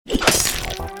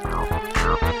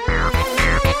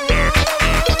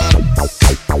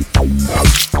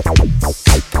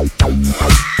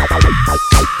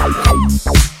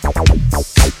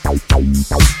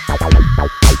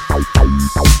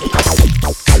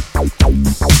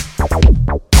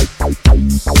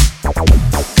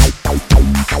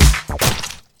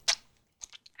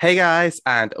Hey guys,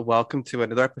 and welcome to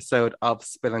another episode of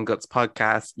Spill and Guts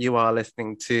podcast. You are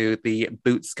listening to the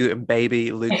boot scooting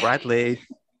baby, Luke Bradley.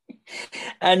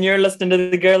 And you're listening to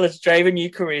the girl that's driving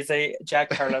you crazy,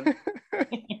 Jack Harlan.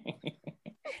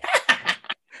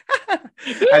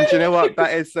 And you know what?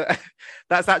 That's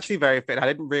actually very fit. I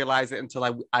didn't realize it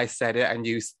until I said it, and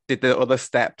you did the other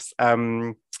steps. Shout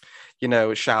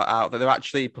out that they're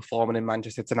actually performing in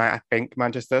Manchester tonight. I think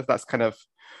Manchester. That's kind of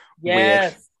weird.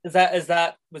 Yes. Was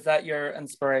that your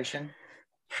inspiration?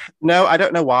 No, I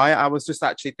don't know why. I was just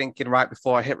actually thinking right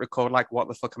before I hit record, like, what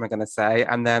the fuck am I going to say?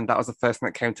 And then that was the first thing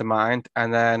that came to mind.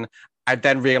 And then I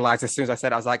then realized as soon as I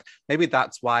said it, I was like, maybe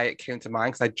that's why it came to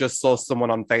mind because I just saw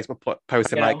someone on Facebook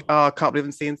posting, Yeah. like, oh, I can't believe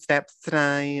I'm seeing steps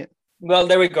tonight. Well,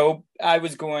 there we go. I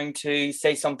was going to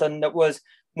say something that was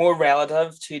more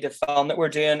relative to the film that we're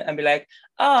doing and be like,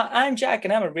 I'm Jack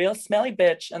and I'm a real smelly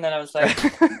bitch. And then I was like,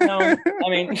 no, I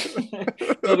mean,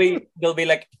 there'll be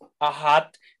like a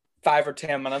hot 5 or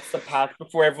 10 minutes that pass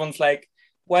before everyone's like,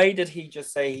 why did he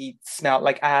just say he smelled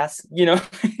like ass?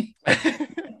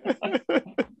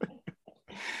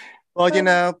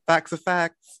 Well, facts are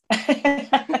facts.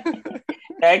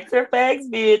 Facts are facts,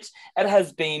 bitch. It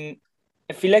has been.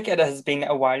 I feel like it has been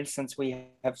a while since we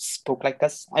have spoke like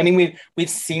this. I mean, we've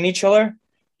seen each other.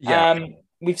 Yeah.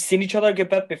 We've seen each other a good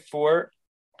bit before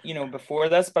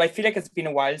this, but I feel like it's been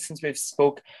a while since we've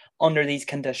spoke under these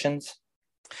conditions.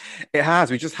 It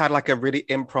has. We just had like a really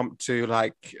impromptu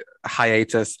like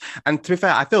hiatus. And to be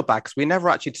fair, I feel bad because we never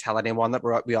actually tell anyone that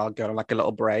we are going on like a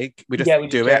little break. We just Yeah, we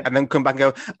just do do it it. and then come back and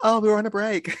go, oh, we were on a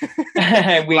break.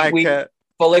 we like we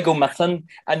fully go missing,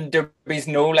 and there's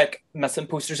no like missing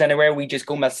posters anywhere. We just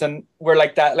go missing. We're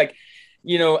like that, like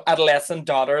adolescent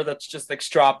daughter that's just like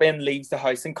strapping, leaves the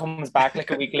house and comes back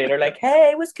like a week later, like,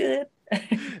 hey, it was good.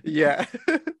 yeah.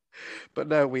 But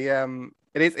no,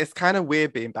 it's kind of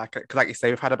weird being back because like you say,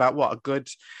 we've had about what a good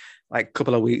like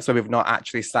couple of weeks where we've not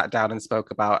actually sat down and spoke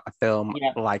about a film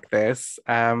Yeah. like this.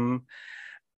 And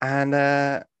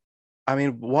I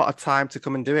mean, what a time to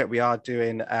come and do it. We are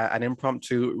doing an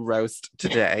impromptu roast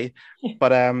today.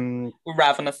 But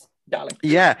Ravenous, darling.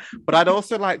 yeah, but I'd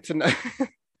also like to know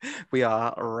we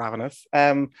are ravenous.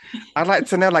 I'd like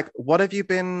to know, like, what have you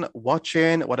been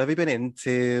watching? What have you been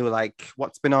into? Like,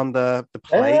 what's been on the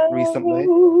plate recently?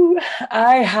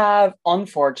 I have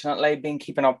unfortunately been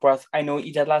keeping up with. I know what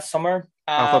you did last summer.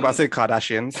 I thought about say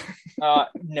Kardashians.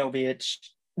 No, bitch,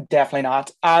 definitely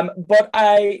not. But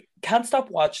I can't stop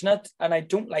watching it, and I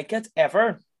don't like it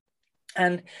ever.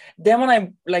 And then when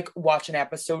I like watch an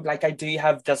episode, like I do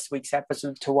have this week's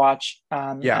episode to watch,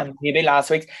 Yeah. and maybe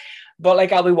last week's, but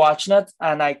like I'll be watching it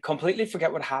and I completely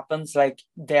forget what happens like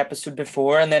the episode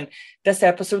before, and then this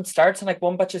episode starts and like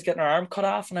one bitch is getting her arm cut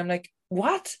off, and I'm like,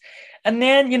 what? And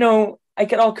then I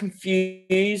get all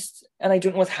confused and I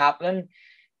don't know what's happening.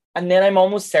 And then I'm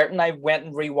almost certain I went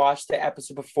and rewatched the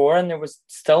episode before, and there was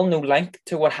still no link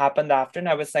to what happened after. And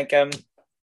I was like,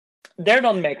 they're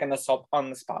not making this up on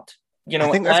the spot.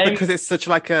 I think that's I'm because it's such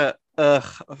like a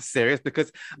serious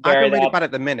because I've very been really that. bad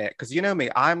at the minute because you know me,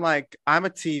 I'm a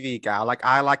TV gal. Like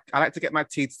I like to get my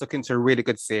teeth stuck into a really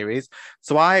good series.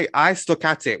 So I stuck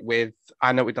at it with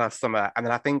I Know What We Did Last Summer, and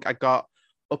then I think I got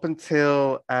up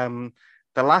until the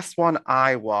last one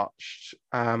I watched.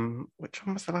 Which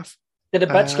one was the last? Did a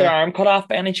bitch get her Uh arm cut off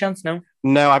by any chance? No.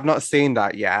 no, I've not seen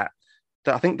that yet.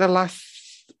 I think the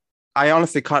last I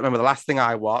honestly can't remember the last thing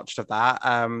I watched of that.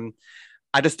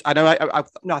 I know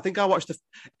no, I think I watched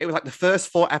it was like the first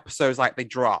four episodes like they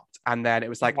dropped, and then it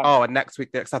was like, Yeah. oh, and next week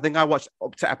I think I watched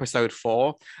up to episode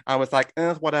 4. I was like,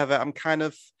 whatever, I'm kind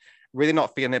of really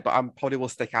not feeling it, but I'm probably will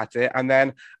stick at it. And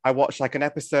then I watched like an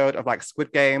episode of like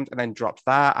Squid Games and then dropped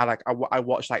that. I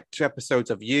watched like 2 episodes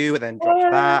of You and then dropped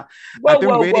What? that. Whoa, I've been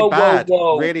whoa, really whoa, whoa, bad,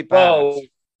 whoa, really bad. whoa.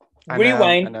 I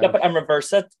Rewind, flip know. it, and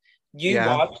reverse it. You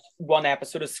Yeah. watched one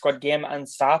episode of Squid Game and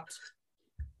stopped.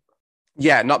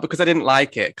 Yeah, not because I didn't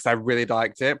like it, because I really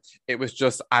liked it. It was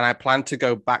just, and I planned to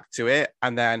go back to it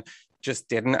and then just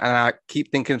didn't. And I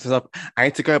keep thinking to myself, I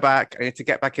need to go back, I need to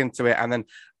get back into it. And then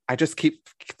I just keep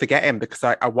forgetting because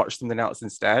I watched something else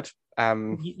instead.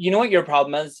 You know what your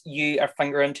problem is? You are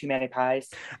fingering too many pies.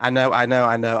 I know. I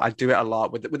do it a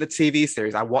lot with the TV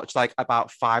series. I watch like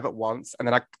about 5 at once, and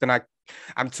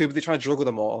I'm too busy trying to juggle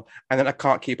them all, and then I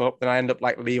can't keep up. Then I end up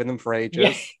like leaving them for Yeah,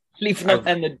 ages. leaving them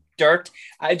in the dirt.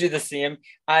 I do the same.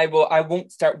 I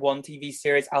won't start one TV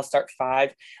series. I'll start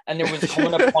five. And there was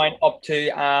coming a point up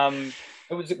to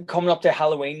it was coming up to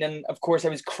Halloween, and of course I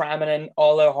was cramming in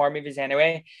all the horror movies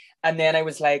anyway. And then I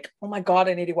was like, oh my God,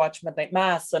 I need to watch Midnight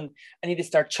Mass, and I need to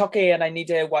start Chucky, and I need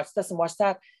to watch this and watch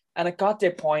that. And it got to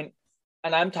a point,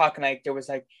 and I'm talking like there was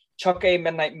like Chucky,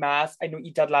 Midnight Mass, I Know What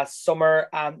You Did Last Summer,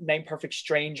 Nine Perfect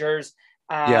Strangers,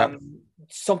 Yeah.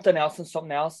 something else and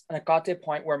something else. And it got to a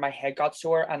point where my head got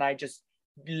sore and I just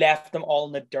left them all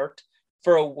in the dirt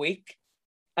for a week.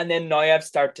 And then now I've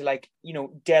started to like,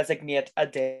 designate a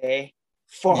day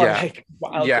for Yeah. like,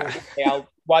 I'll go, Yeah. okay, I'll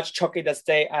watch Chucky this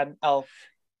day and I'll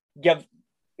give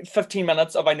 15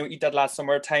 minutes of I Know What You Did Last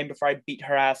Summer time before I beat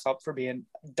her ass up for being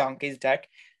donkey's dick.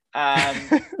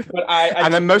 But I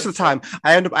And then most of the time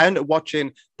I end up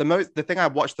watching the thing I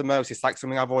watch the most is like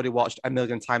something I've already watched a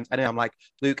million times. And I'm like,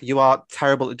 Luke, you are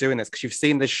terrible at doing this because you've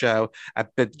seen this show a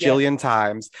bajillion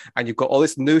times and you've got all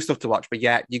this new stuff to watch, but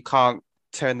yet you can't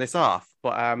turn this off.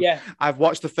 But I've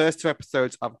watched the first 2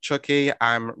 episodes of Chucky.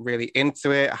 I'm really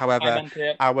into it. However,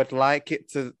 I would like it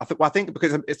to. I think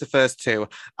because it's the first 2,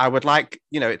 I would like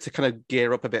it to kind of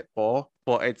gear up a bit more.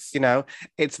 But it's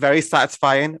it's very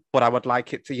satisfying. But I would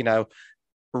like it to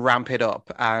ramp it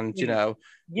up. And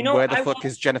where the fuck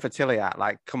is Jennifer Tilly at?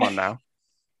 Like, come on now.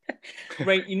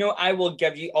 Right, I will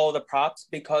give you all the props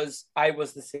because I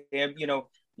was the same.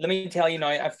 Let me tell you now,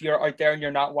 if you're out there and you're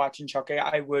not watching Chucky,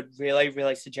 I would really,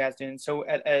 really suggest doing so.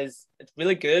 It's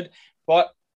really good.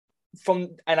 But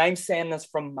and I'm saying this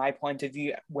from my point of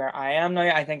view where I am now,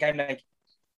 I think I'm like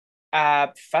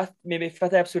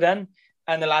fifth episode in.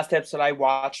 And the last episode I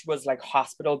watched was like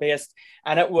hospital based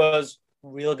and it was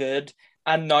real good.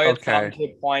 And now it's gotten to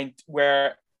a point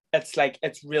where it's like,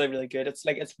 it's really, really good. It's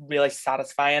like, it's really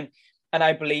satisfying. And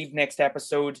I believe next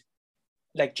episode,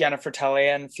 like Jennifer Tilly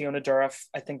and Fiona Dourif,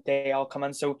 I think they all come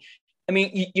in. So, I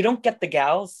mean, you don't get the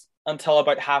gals until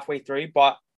about halfway through,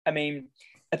 but I mean,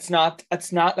 it's not like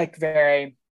it's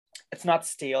not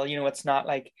stale, it's not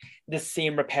like the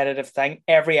same repetitive thing.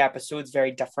 Every episode's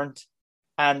very different.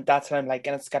 And that's what I'm like,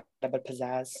 and it's got a bit of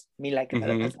pizzazz. Me like a bit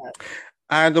of pizzazz.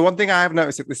 And the one thing I have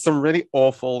noticed is there's some really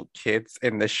awful kids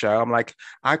in this show. I'm like,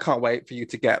 I can't wait for you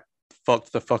to get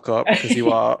fucked the fuck up because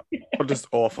you are just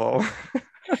awful.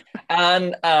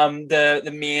 And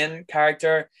the main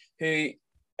character who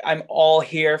I'm all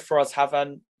here for us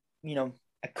having,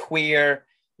 a queer,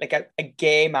 like a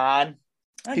gay man.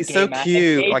 He's so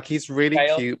cute. Like he's really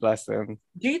cute, bless him.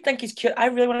 Do you think he's cute? I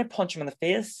really want to punch him in the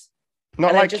face.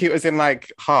 Not like cute as in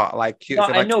like heart, like cute as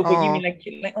in like, I know, but you mean like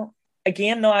cute, like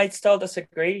again, no, I still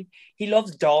disagree. He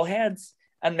loves doll heads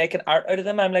and making art out of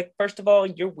them. I'm like, first of all,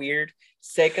 you're weird.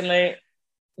 Secondly,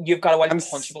 you've got a white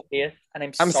punchable face,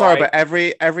 and I'm sorry, but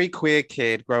every queer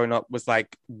kid growing up was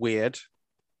like weird.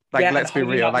 Like, let's be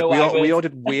real. Like we all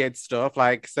did weird stuff.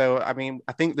 Like, so I mean,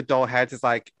 I think the doll heads is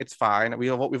like it's fine.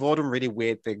 We've all done really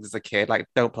weird things as a kid. Like,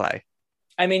 don't play.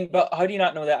 I mean, but how do you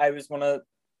not know that I was one of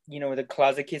the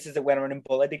closet cases that went around and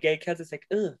bullied the gay kids? It's like,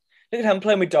 ugh, look at him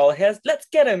playing with doll heads. Let's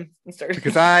get him.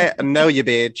 Because I know you,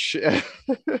 bitch.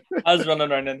 I was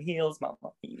running around in heels,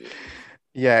 mama.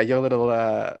 Yeah, your little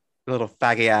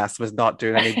faggy ass was not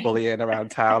doing any bullying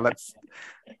around town.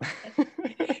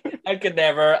 I could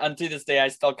never, and to this day, I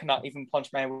still cannot even punch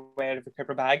my way out of a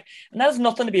paper bag, and that is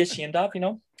nothing to be ashamed of.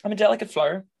 I'm a delicate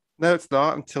flower. No, it's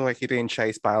not until like you're being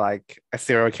chased by like a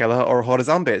serial killer or a horde of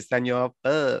zombies. Then you're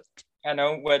fucked. I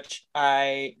know, which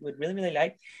I would really, really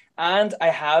like, and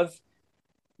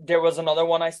there was another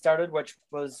one I started, which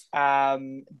was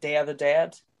Day of the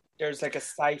Dead. There's like a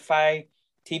sci-fi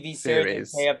TV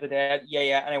series, Day of the Dead.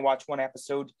 Yeah, and I watched one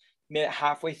episode, made it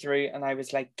halfway through, and I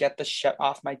was like, "Get the shit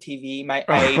off my TV! My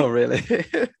eyes really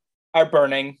are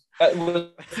burning."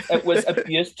 It was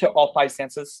abuse to all 5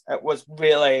 senses. It was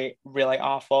really, really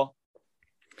awful.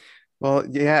 Well,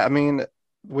 yeah, I mean,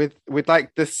 with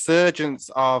like the surgence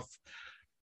of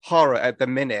horror at the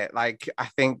minute, like I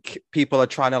think people are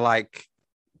trying to like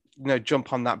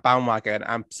jump on that bandwagon,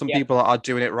 and some people are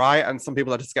doing it right and some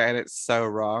people are just getting it so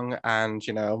wrong, and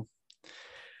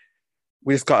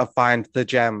we just got to find the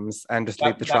gems and just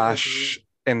leave the trash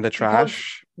in the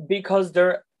trash, because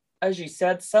there, as you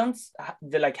said, since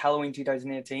the like Halloween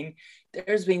 2018,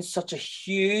 there's been such a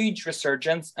huge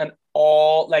resurgence and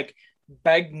all like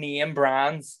big name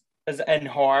brands as in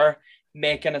horror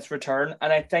making its return.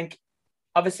 And I think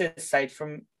obviously aside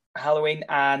from Halloween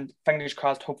and fingers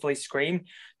crossed hopefully Scream,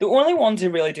 the only one to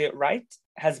really do it right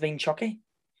has been Chucky.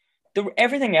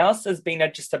 Everything else has been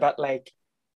just a bit like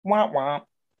wah wah.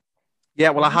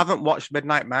 Yeah, well, I haven't watched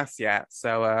Midnight Mass yet,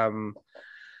 so I mean,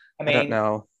 I don't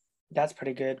know. That's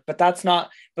pretty good, but that's not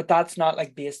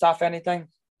like based off anything.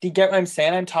 Do you get what I'm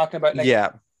saying? I'm talking about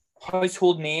like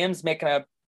household names making a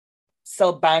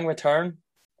still bang return.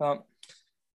 But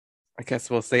I guess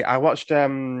we'll see. I watched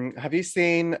have you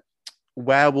seen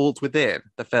Werewolves Within,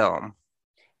 the film?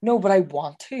 No, but I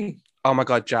want to. Oh my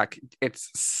god, Jack, it's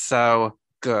so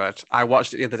good. I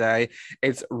watched it the other day.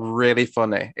 It's really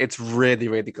funny. It's really,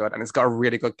 really good. And it's got a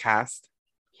really good cast.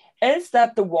 Is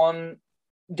that the one?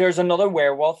 There's another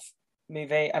werewolf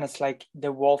movie, and it's like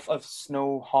The Wolf of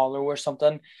Snow Hollow or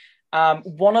something.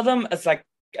 One of them is like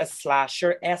a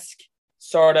slasher-esque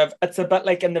sort of. It's a bit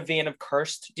like in the vein of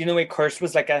Cursed. Do you know where Cursed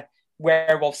was like a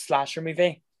werewolf slasher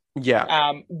movie?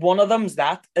 Yeah. One of them's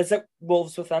that. Is it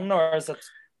Wolves Within or is it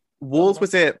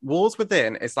Wolves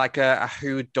Within is like a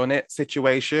who done it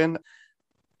situation.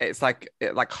 It's like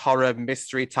horror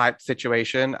mystery type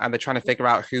situation, and they're trying to figure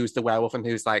out who's the werewolf and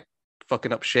who's like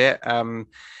fucking up shit.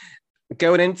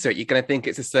 Going into it, you're gonna think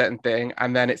it's a certain thing,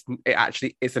 and then it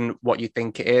actually isn't what you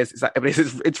think it is.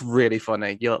 It's really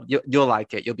funny. You'll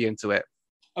like it. You'll be into it.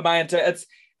 Am I into it?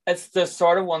 It's the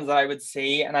sort of ones that I would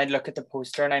see, and I'd look at the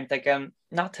poster, and I'm thinking,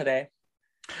 not today.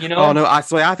 You know? Oh no, I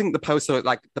think the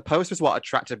poster is what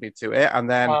attracted me to it, and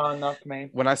then not me.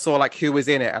 when I saw like who was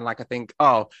in it, and like I think,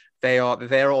 oh,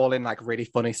 they're all in like really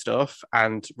funny stuff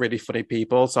and really funny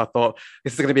people. So I thought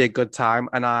this is going to be a good time,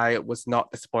 and I was not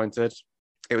disappointed.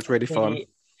 It was really fun.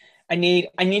 I need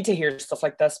to hear stuff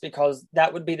like this because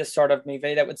that would be the sort of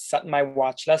movie that would sit in my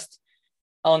watch list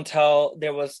until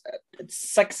there was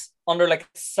 6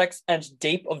 inch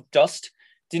deep of dust.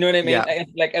 Do you know what I mean? Yeah.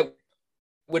 Like it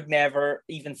would never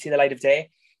even see the light of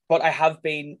day. But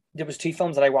there was 2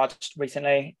 films that I watched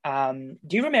recently.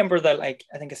 Do you remember I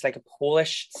think it's like a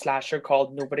Polish slasher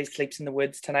called Nobody Sleeps in the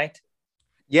Woods Tonight?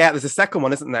 Yeah, there's a second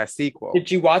one, isn't there? A sequel. Did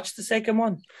you watch the second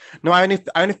one? No, I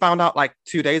only found out like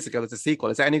 2 days ago there's a sequel.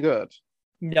 Is it any good?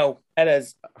 No, it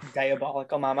is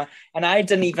diabolical, mama. And I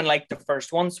didn't even like the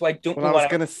first one, so I don't know what I was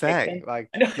going to say. Like,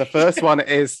 the first one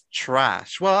is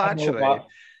trash. Well, actually,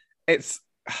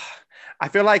 I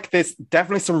feel like there's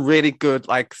definitely some really good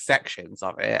like sections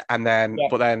of it, and then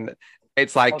but then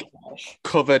it's like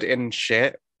covered in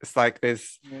shit. It's like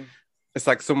it's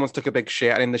like someone's took a big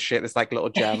shit, and in the shit there's like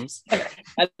little gems.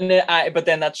 But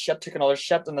then that shit took another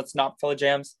shit, and it's not full of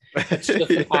gems. It's just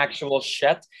an actual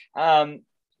shit.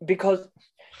 Because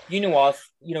you know what,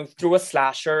 throw a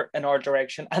slasher in our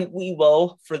direction, and we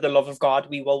will, for the love of God,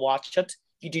 we will watch it.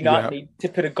 You do not need to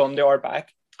put a gun to our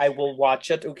back. I will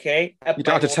watch it, okay? You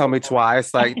don't have to tell me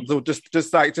twice. Like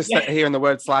just hearing the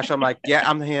word slash, I'm like, yeah,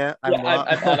 I'm here. I'm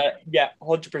on it. Yeah,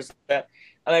 100%. And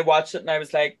I watched it, and I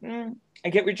was like, I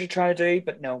get what you're trying to do,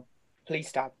 but no, please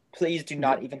stop. Please do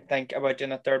not even think about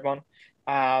doing a third one.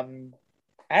 I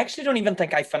actually don't even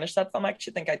think I finished that film. I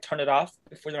actually think I turned it off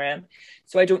before the end.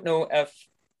 So I don't know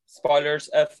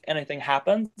if anything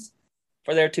happens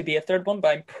for there to be a third one,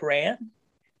 but I'm praying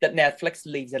that Netflix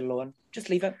leaves it alone. Just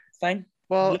leave it. Fine.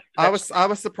 Well, I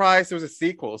was surprised there was a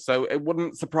sequel, so it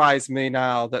wouldn't surprise me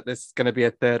now that there's going to be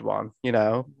a third one,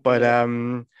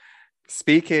 But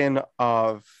speaking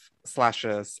of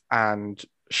slashers and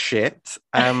shit,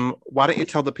 why don't you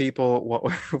tell the people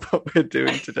what we're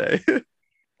doing today?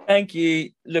 Thank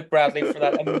you, Luke Bradley, for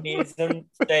that amazing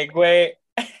segue.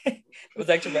 It was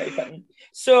actually very fun.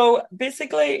 So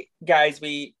basically, guys,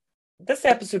 this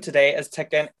episode today is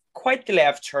taking quite the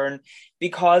left turn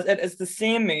because it is the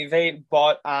same movie,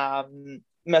 but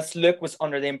Miss Luke was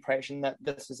under the impression that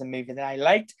this was a movie that I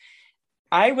liked.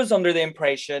 I was under the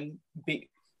impression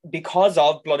because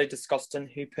of Bloody Disgusting,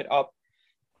 who put up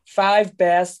 5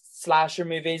 best slasher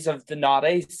movies of the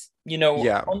noughties,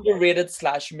 underrated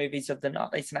slasher movies of the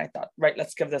noughties. And I thought, right,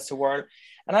 let's give this a whirl.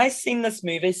 And I seen this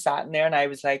movie sat in there, and I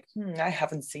was like, I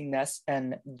haven't seen this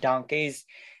in donkeys.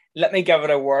 Let me give it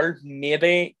a whirl.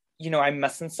 Maybe, I'm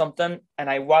missing something. And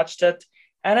I watched it,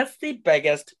 and it's the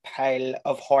biggest pile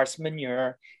of horse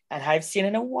manure, and I've seen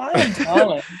in a while,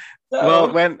 darling.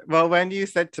 So, when you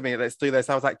said to me, let's do this,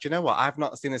 I was like, do you know what? I've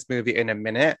not seen this movie in a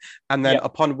minute. And then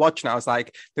upon watching it, I was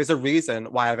like, there's a reason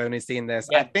why I've only seen this.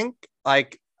 I think, I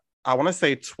want to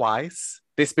say twice,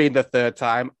 this being the third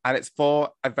time. And it's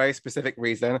for a very specific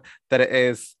reason, that it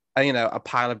is, a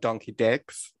pile of donkey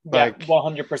dicks. Yeah,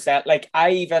 100%. Like,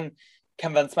 I even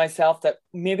convinced myself that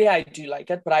maybe I do like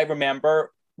it, but I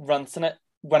remember rinsing it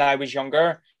when I was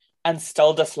younger and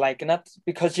still disliking it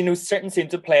because certain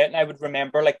scenes would play it, and I would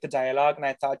remember like the dialogue, and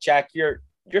I thought, Jack, you're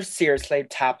seriously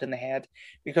tapped in the head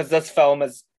because this film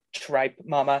is tripe,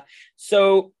 mama.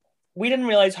 So we didn't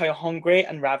realize how hungry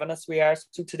and ravenous we are.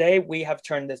 So today we have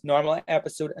turned this normal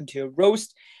episode into a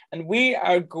roast, and we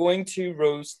are going to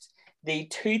roast the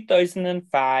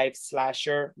 2005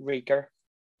 slasher Reeker.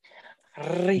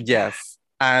 Yes,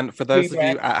 and for those of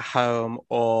you at home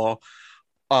or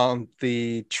on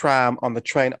the tram, on the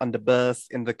train, on the bus,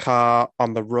 in the car,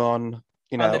 on the run,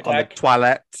 on the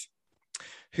toilet,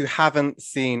 who haven't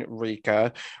seen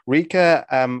Reeker. Reeker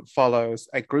follows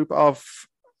a group of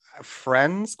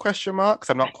friends, question mark, 'cause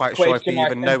I'm not quite sure if Question they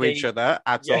mark even know each indeed. other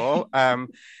at Yeah. all.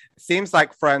 Seems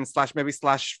like friends slash maybe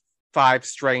slash five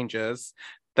strangers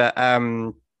that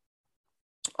are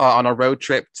on a road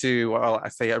trip to, well, I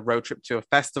say a road trip to a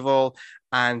festival,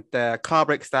 and the car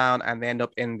breaks down and they end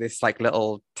up in this like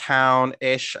little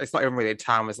town-ish. It's not even really a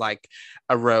town, it's like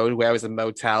a road where it was a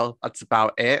motel. That's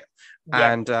about it.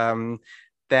 Yep. And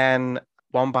then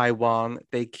one by one,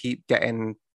 they keep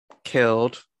getting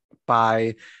killed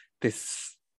by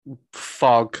this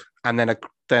fog, and then a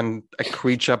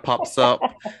creature pops up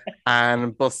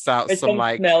and busts out It's some some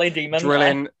like smelly demon.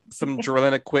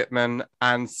 drilling equipment,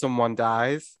 and someone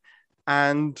dies.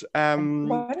 And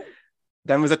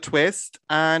then was a twist,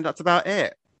 and that's about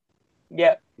it.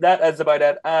 Yeah, that is about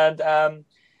it. And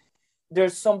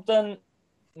there's something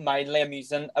mildly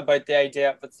amusing about the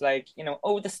idea of it's like,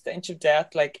 oh, the stench of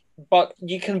death, like, but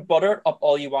you can butter it up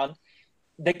all you want.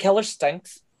 The killer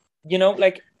stinks, like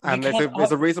you And there's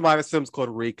can't a reason why this film's called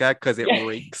Rika, because it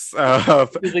reeks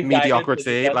of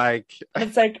mediocrity. Like, and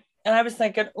it's like, and I was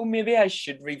thinking, oh, maybe I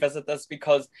should revisit this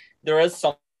because there is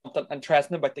something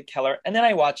interesting about the killer. And then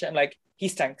I watch it and like, he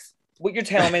stinks. What you're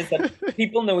telling me is that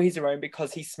people know he's around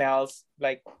because he smells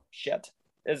like shit.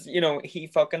 He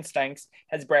fucking stinks.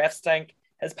 His breath stink,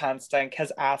 his pants stink,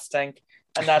 his ass stink,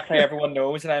 and that's how everyone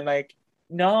knows. And I'm like,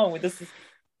 no, this is,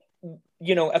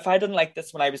 if I didn't like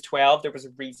this when I was 12, there was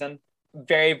a reason,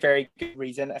 very, very good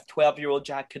reason. If 12-year-old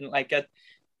Jack couldn't like it,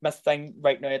 Miss Thing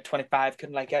right now at 25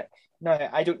 couldn't like it. No,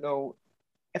 I don't know.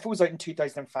 If it was out in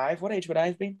 2005, what age would I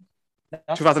have been?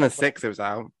 2006 it was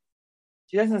out.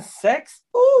 2006?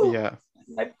 Ooh, yeah.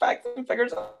 My facts and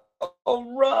figures are all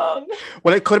wrong.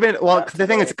 Well, it could have been. Well, the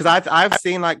thing is, because I've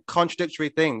seen like contradictory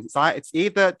things. It's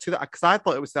either because I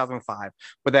thought it was 2005,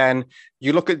 but then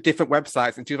you look at different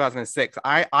websites in 2006.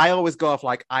 I always go off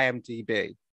like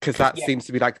IMDb because that seems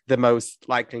to be like the most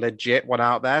like legit one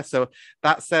out there. So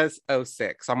that says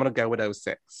 06. I'm gonna go with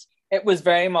 06. It was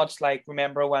very much like,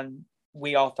 remember when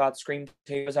we all thought Scream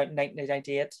 2 was out in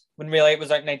 1998, when really it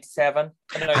was out in 97.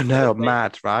 I know,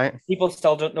 mad, right? People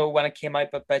still don't know when it came out,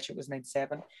 but bet you it was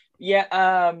 97. Yeah,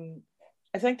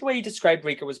 I think the way you described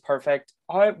Rika was perfect.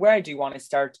 Where I do want to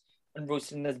start and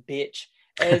roasting this bitch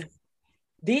is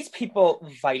these people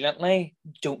violently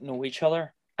don't know each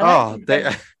other. And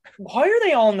how are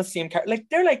they all in the same car? Like,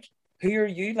 they're like, who are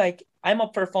you? Like, I'm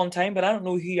up for a fun time, but I don't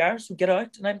know who you are, so get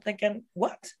out. And I'm thinking,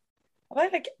 what? Have I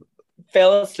like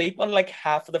fell asleep on like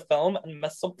half of the film and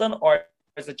missed something, or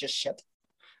is it just shit?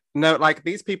 No, like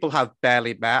these people have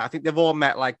barely met. I think they've all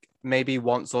met like maybe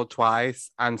once or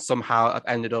twice and somehow have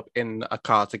ended up in a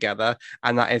car together,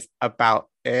 and that is about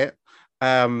it.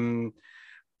 I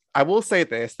will say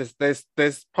this: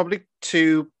 there's probably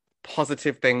two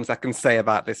positive things I can say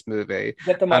about this movie.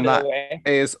 Get them out of the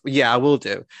way. I will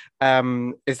do.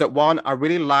 Is that one? I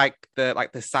really like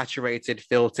the saturated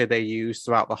filter they use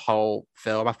throughout the whole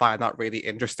film. I find that really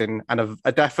interesting and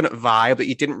a definite vibe that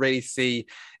you didn't really see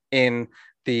in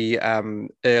the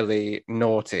early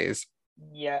noughties.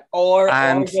 Yeah, or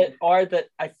that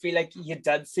I feel like you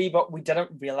did see, but we didn't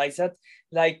realize it.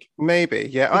 Like maybe,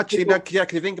 yeah. Actually, no, yeah.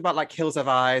 Can you think about like Hills of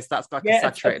Eyes? That's got like a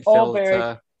saturated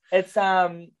filter.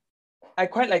 I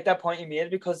quite like that point you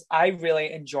made because I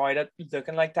really enjoyed it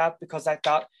looking like that because I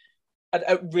thought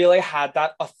it really had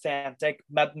that authentic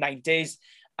mid-90s,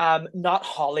 not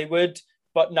Hollywood,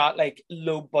 but not like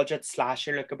low budget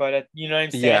slasher look about it. You know what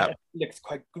I'm saying? Yeah. It looks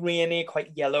quite grainy,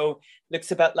 quite yellow.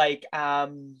 Looks a bit like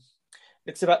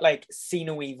See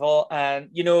No Evil, and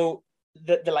the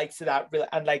likes of that really.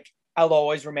 And like I'll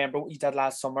always remember what you did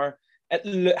last summer.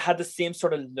 It had the same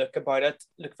sort of look about it.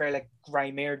 Looked very like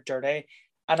grimy or dirty.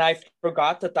 And I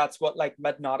forgot that that's what like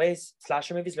mid-noughties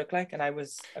slasher movies look like, and I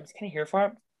was kind of here for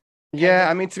it. Yeah,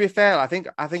 I mean, to be fair, I think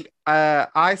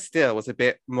I still was a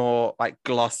bit more like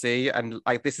glossy, and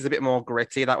like this is a bit more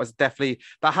gritty. That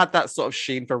had that sort of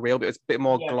sheen for real, but it was a bit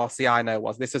more glossy.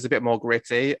 This was a bit more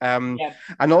gritty. And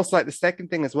also like the second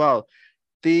thing as well,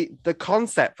 the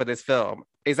concept for this film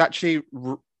is actually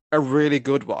a really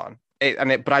good one.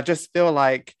 But I just feel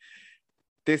like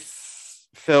this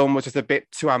film was just a bit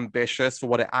too ambitious for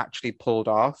what it actually pulled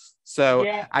off. So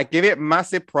I give it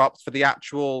massive props for the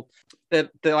actual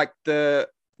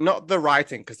not the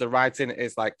writing, because the writing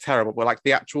is like terrible, but like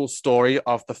the actual story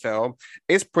of the film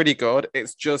is pretty good.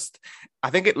 It's just I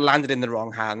think it landed in the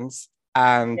wrong hands,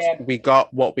 and we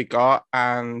got what we got,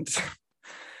 and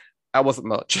that wasn't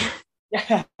much.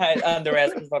 Yeah, and the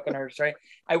rest is fucking hurts, right?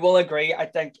 I will agree. I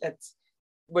think it's,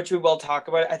 which we will talk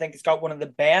about, I think it's got one of the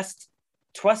best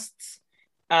twists.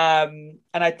 And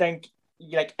I think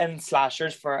like in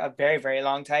slashers for a very, very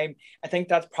long time, I think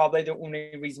that's probably the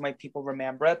only reason why people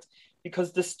remember it.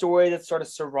 because the story that sort of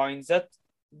surrounds it,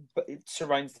 but it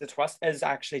surrounds the twist, is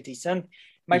actually decent.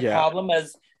 My Yeah. problem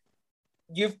is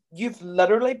you've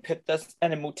literally put this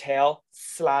in a motel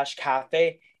slash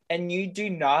cafe, and you do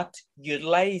not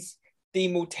utilize the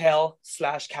motel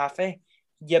slash cafe.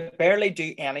 You barely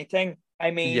do anything.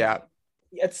 I mean, Yeah.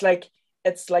 it's like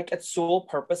its sole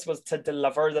purpose was to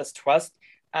deliver this twist,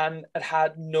 and it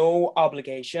had no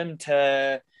obligation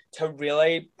to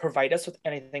really provide us with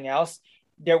anything else.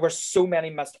 There were so many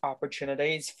missed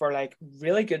opportunities for like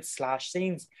really good slash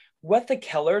scenes with the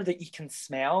killer that you can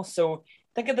smell. So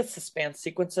think of the suspense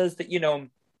sequences that,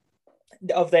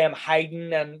 of them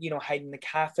hiding and, hiding in the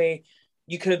cafe.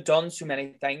 You could have done so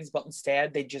many things, but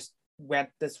instead they just went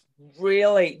this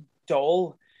really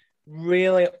dull,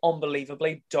 really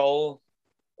unbelievably dull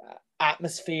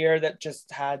atmosphere that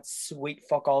just had sweet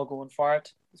fuck all going for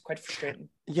it. It's quite frustrating.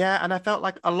 Yeah, and I felt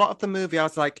like a lot of the movie, I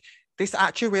was like, this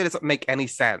actually really doesn't make any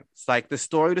sense. Like the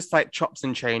story just like chops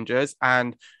and changes,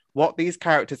 and what these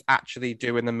characters actually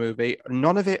do in the movie,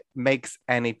 none of it makes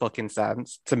any fucking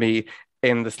sense to me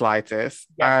in the slightest.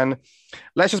 Yeah. And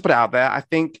let's just put it out there. I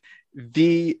think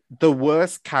the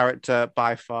worst character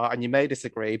by far, and you may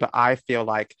disagree, but I feel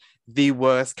like the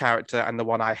worst character and the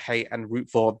one I hate and root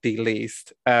for the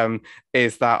least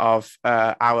is that of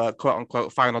our quote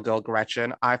unquote final girl,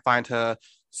 Gretchen. I find her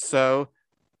so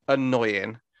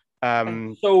annoying.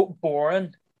 And so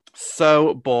boring.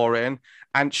 So boring.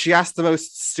 And she asks the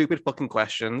most stupid fucking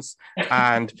questions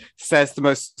and says the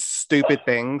most stupid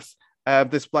things.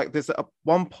 There's a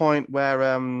one point where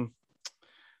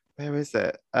is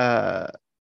it? I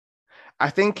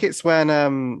think it's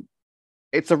when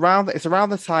it's around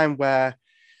the time where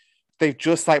they've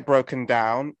just like broken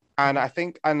down. And I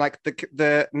think, and like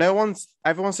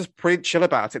everyone's just pretty chill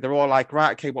about it. They're all like,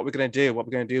 right, okay, what we're gonna do? What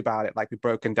we're gonna do about it? Like we've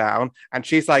broken down. And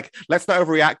she's like, let's not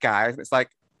overreact, guys. And it's like,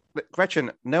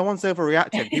 Gretchen, no one's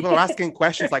overreacting. People are asking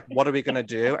questions like, what are we gonna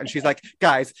do? And she's like,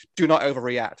 guys, do not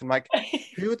overreact. I'm like,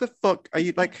 who the fuck are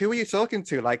you? Like, who are you talking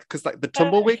to? Like, because like the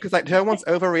tumbleweed, because like no one's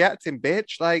overreacting,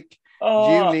 bitch. Like,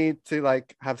 you need to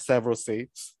like have several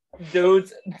seats.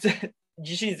 Those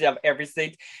you should have every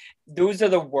seat. Those are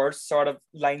the worst sort of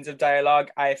lines of dialogue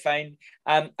I find.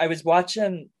 I was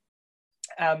watching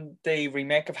the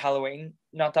remake of Halloween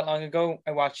not that long ago.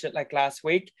 I watched it like last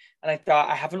week, and I thought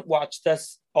I haven't watched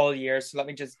this all year, so let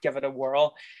me just give it a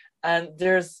whirl. And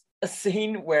there's a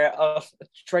scene where it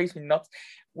drives me nuts,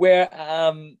 where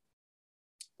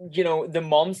the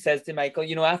mom says to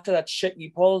Michael, after that shit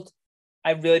you pulled,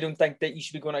 I really don't think that you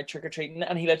should be going out trick-or-treating.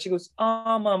 And he literally goes,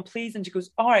 oh, mom, please. And she goes,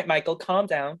 all right, Michael, calm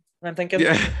down. And I'm thinking,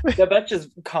 Yeah. the bitch is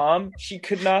calm. She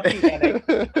could not be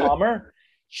any calmer.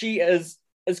 She is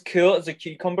as cool as a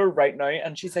cucumber right now.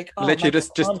 And she's like, oh, literally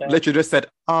Michael, literally just said,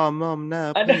 oh, mom,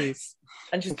 no, please.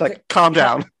 And she's like, calm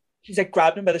down. She's like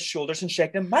grabbing him by the shoulders and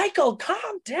shaking him. Michael,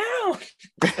 calm down.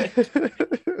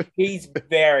 He's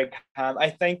very calm.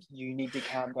 I think you need to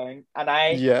calm down. And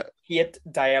I hate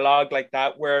dialogue like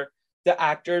that where the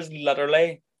actors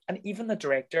literally, and even the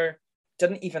director,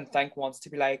 didn't even think once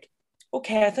to be like,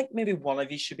 okay, I think maybe one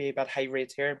of you should be a bit high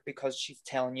rate here because she's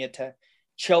telling you to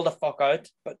chill the fuck out.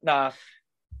 But nah.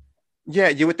 Yeah,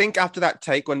 you would think after that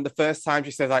take, when the first time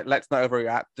she says, like, let's not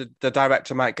overreact, the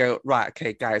director might go, right,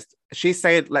 okay, guys, she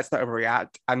said, let's not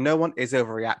overreact, and no one is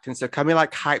overreacting. So can we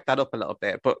like hype that up a little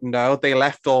bit? But no, they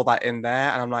left all that in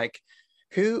there. And I'm like,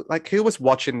 who was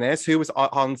watching this? Who was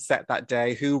on set that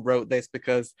day? Who wrote this?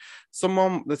 Because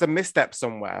there's a misstep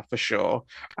somewhere for sure.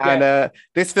 Yeah. And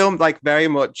this film like very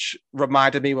much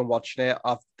reminded me when watching it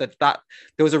of that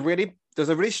there was a really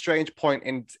strange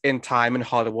point in time in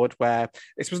Hollywood where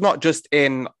this was not just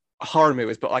in horror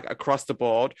movies, but like across the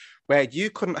board, where you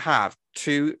couldn't have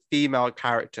two female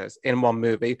characters in one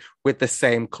movie with the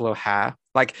same color hair.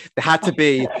 Like there had to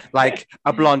be like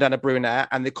a blonde and a brunette,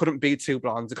 and there couldn't be two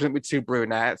blondes, there couldn't be two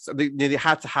brunettes. They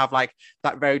had to have like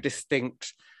that very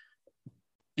distinct,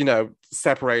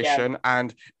 separation. Yeah.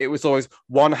 And it was always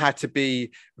one had to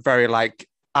be very like,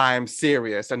 I'm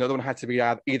serious. Another one had to be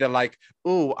either like,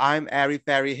 oh, I'm airy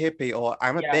fairy hippie, or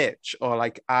I'm a bitch, or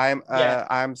like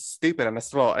I'm stupid and a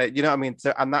slut. You know what I mean?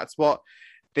 So, and that's what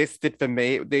this did for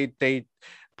me. They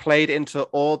played into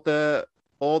all the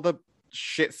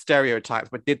shit stereotypes,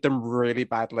 but did them really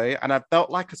badly. And I felt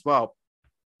like as well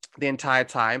the entire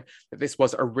time that this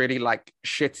was a really like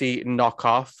shitty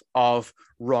knockoff of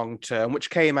Wrong Turn, which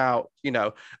came out,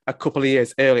 a couple of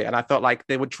years earlier. And I felt like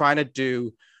they were trying to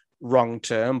do Wrong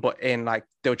Turn, but in like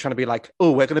they were trying to be like,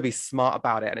 oh, we're going to be smart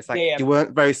about it. And it's like, you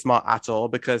weren't very smart at all,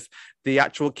 because the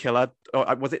actual killer,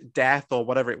 or was it Death or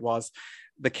whatever it was,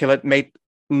 the killer made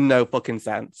no fucking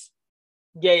sense.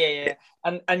 Yeah.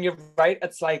 And you're right.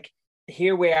 It's like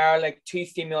here we are, like two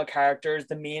female characters.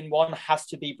 The main one has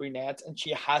to be brunette, and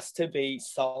she has to be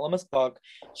solemn as fuck.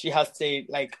 She has to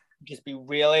like just be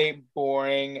really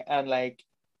boring and like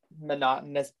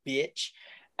monotonous bitch.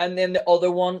 And then the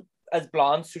other one is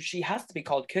blonde, so she has to be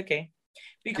called Cookie.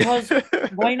 Because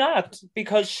why not?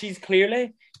 Because she's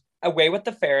clearly away with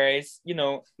the fairies. You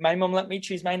know, my mom let me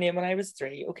choose my name when I was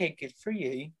 3. Okay, good for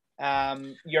you. Your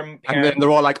And then parents.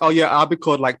 they're all like, "Oh yeah, I'll be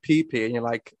called like PP," and you're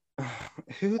like,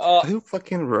 "Who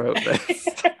fucking wrote this?"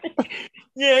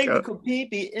 Yeah, you could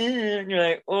pee and you're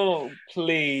like, oh,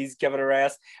 please give it a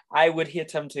rest. I would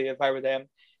hate him too if I were them.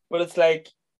 But it's like,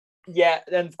 yeah,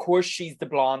 and of course she's the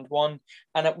blonde one,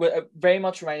 and it very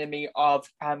much reminded me of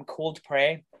Cold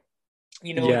Prey.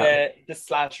 You know, Yeah. the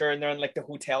slasher, and they're in like the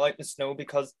hotel out in the snow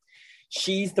because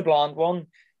she's the blonde one,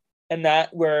 and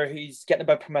that where he's getting a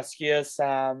bit promiscuous,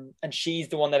 and she's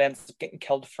the one that ends up getting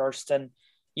killed first. And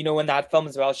you know, in that film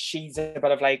as well, she's a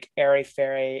bit of like airy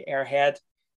fairy airhead.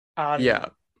 And Yeah.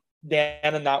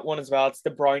 then in that one as well, it's the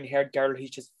brown haired girl who's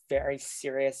just very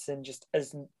serious and just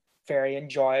isn't very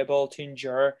enjoyable to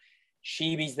endure.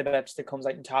 She be's the bitch that comes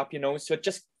out on top, you know. So it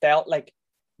just felt like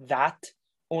that,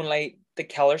 only the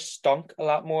killer stunk a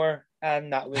lot more,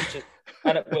 and that was just,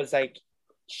 and it was like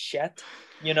shit,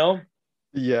 you know.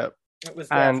 Yeah. It was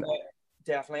And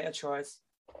definitely a choice.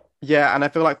 yeah, and I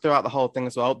feel like throughout the whole thing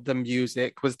as well, the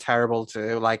music was terrible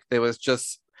too. Like there was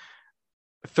just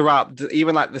throughout,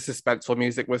 even like the suspenseful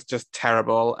music was just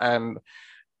terrible. And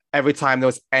every time there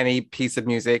was any piece of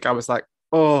music, I was like,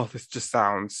 oh, this just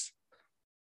sounds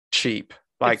cheap.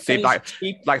 It Like they feels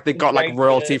cheap like they and got like very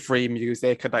royalty free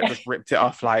music and like just ripped it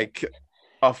off like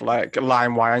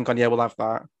LimeWire and gone, yeah, we'll have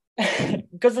that.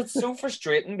 because it's so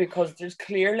frustrating because there's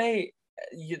clearly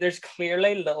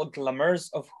little glimmers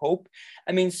of hope.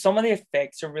 I mean, some of the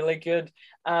effects are really good.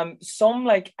 Some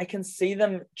like I can see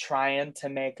them trying to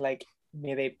make like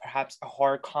maybe perhaps a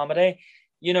horror comedy.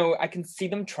 You know, I can see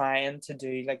them trying to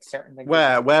do like certain things.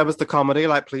 Where was the comedy?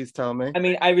 Like, please tell me. I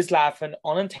mean, I was laughing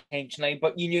unintentionally,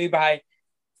 but you knew by.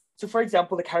 So, for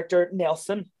example, the character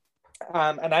Nelson,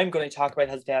 and I'm going to talk about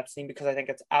his death scene because I think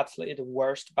it's absolutely the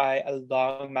worst by a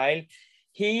long mile.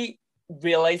 He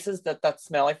realizes that that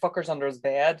smelly fucker's under his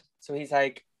bed, so he's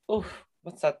like, "Oh,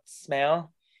 what's that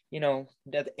smell? You know,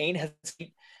 that ain't his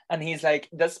feet." And he's like,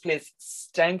 "This place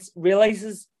stinks."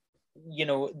 Realizes, you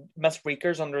know, Miss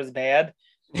Reeker's under his bed.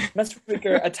 Miss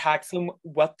Reeker attacks him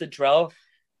with the drill,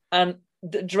 and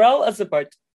the drill is about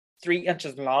 3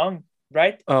 inches long,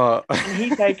 right? Oh. And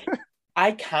he's like,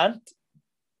 I can't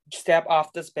step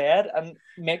off this bed and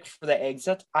make for the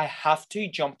exit. I have to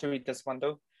jump through this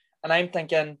window. And I'm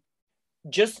thinking,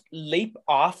 just leap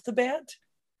off the bed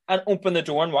and open the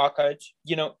door and walk out.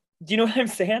 You know, do you know what I'm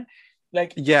saying?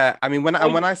 Like, Yeah, I mean, when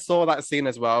I saw that scene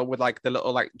as well, with like the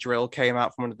little like drill came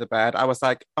out from under the bed, I was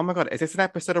like, oh my god, is this an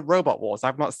episode of Robot Wars?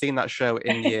 I've not seen that show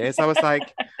in years. I was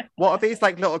like, what are these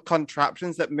like little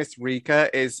contraptions that Miss Rika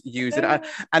is using?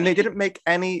 And they didn't make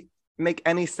any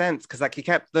sense because like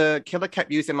the killer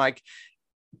kept using like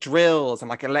drills and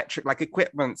like electric like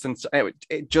equipments, and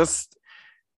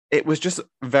it was just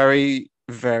very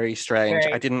very strange.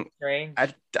 very strange.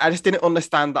 I just didn't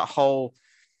understand that whole.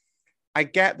 I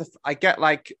get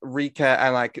like Rika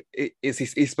and like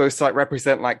he's supposed to like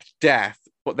represent like death,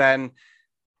 but then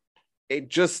it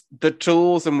just the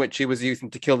tools in which he was using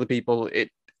to kill the people, it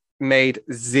made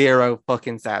zero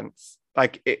fucking sense.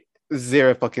 Like it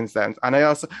zero fucking sense. And I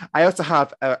also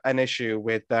have an issue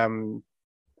with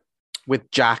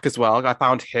Jack as well. I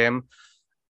found him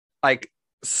like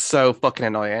so fucking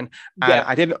annoying, and Yeah.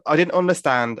 I didn't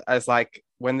understand as like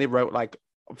when they wrote like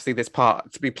obviously this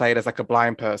part to be played as like a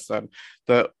blind person,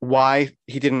 that why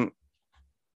he didn't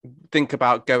think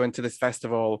about going to this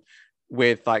festival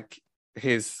with like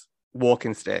his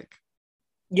walking stick.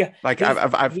 Yeah. Like He I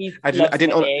loves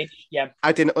didn't the age. Yeah.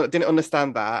 I didn't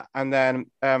understand that, and then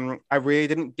I really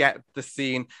didn't get the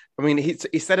scene. I mean,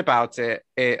 he said about it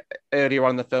earlier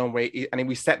on in the film where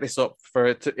we set this up for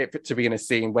it to be in a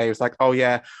scene where he was like, oh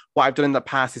yeah, what I've done in the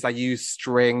past is I use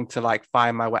string to like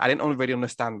find my way. I didn't really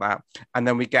understand that, and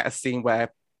then we get a scene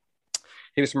where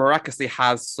he just miraculously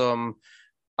has some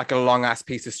like a long ass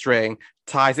piece of string,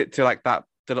 ties it to like the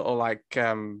little like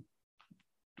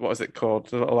what was it called,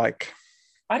 the little like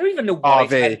I don't even know what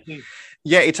RV.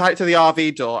 Yeah, he tied it to the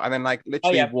RV door and then like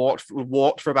literally Oh, yeah.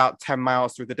 walked for about 10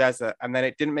 miles through the desert. And then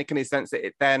it didn't make any sense that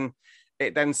it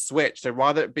then switched. So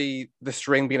rather it be the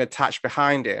string being attached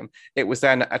behind him, it was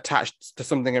then attached to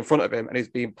something in front of him and he's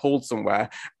being pulled somewhere.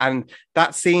 And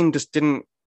that scene just didn't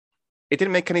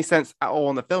make any sense at all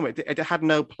in the film. It had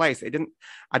no place.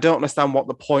 I don't understand what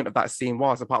the point of that scene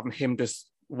was, apart from him just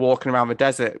walking around the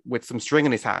desert with some string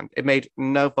in his hand. It made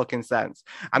no fucking sense.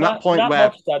 And that point Not where,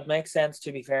 much that makes sense,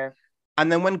 to be fair.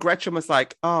 and then when Gretchen was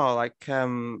like, "Oh, like,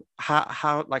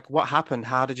 how, like, what happened?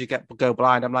 How did you go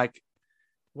blind?" I'm like,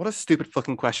 what a stupid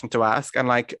fucking question to ask. And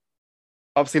like,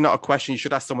 obviously not a question you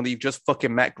should ask someone that you've just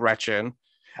fucking met, Gretchen.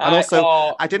 And also,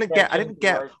 I Gretchen's didn't the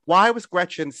get worst. why was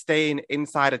Gretchen staying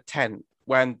inside a tent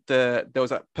when there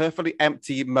was a perfectly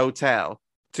empty motel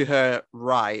to her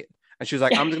right, and she was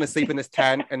like, "I'm just gonna sleep in this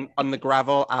tent and on the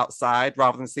gravel outside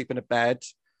rather than sleep in a bed."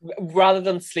 Rather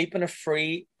than sleep in a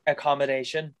free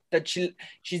accommodation, that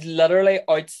she's literally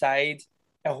outside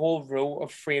a whole row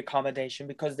of free accommodation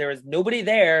because there is nobody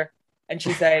there, and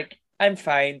she's like, I'm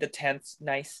fine, the tent's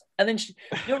nice. And then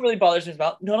really bothers me as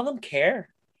well, none of them care.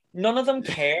 None of them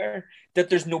care that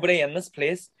there's nobody in this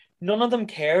place. None of them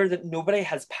care that nobody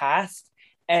has passed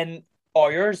in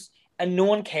hours, and no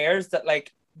one cares that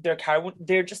like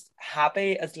they're just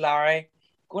happy as Larry,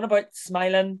 going about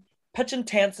smiling, pitching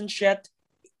tents and shit,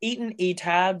 eating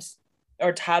tabs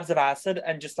or tabs of acid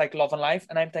and just like loving life.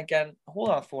 And I'm thinking, hold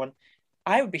on, phone.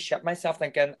 I would be shit myself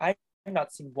thinking, I've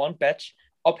not seen one bitch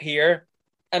up here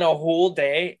in a whole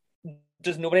day.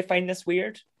 Does nobody find this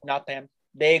weird? Not them.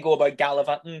 They go about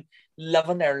gallivanting,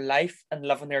 living their life and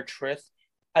living their truth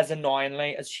as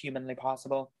annoyingly as humanly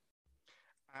possible.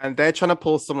 And they're trying to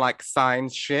pull some like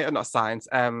science shit, or not science,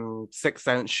 sixth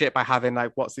sense shit by having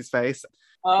like what's his face,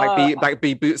 Uh,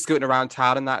 be boot scooting around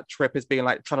town, and that Trip is being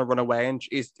like trying to run away, and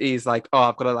he's like, oh,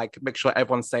 I've got to like make sure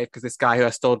everyone's safe because this guy who I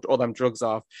stole all them drugs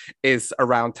off is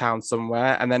around town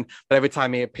somewhere, and then but every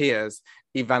time he appears,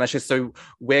 he vanishes. So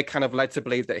we're kind of led to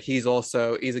believe that he's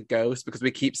a ghost because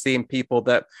we keep seeing people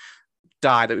that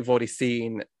die that we've already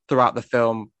seen throughout the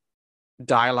film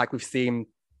die, like we've seen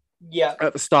yeah.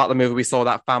 at the start of the movie, we saw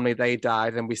that family, they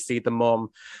died, and we see the mum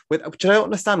with, which I don't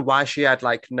understand why she had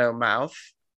like no mouth.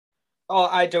 Oh,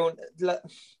 I don't.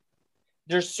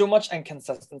 There's so much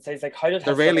inconsistencies. Like, how did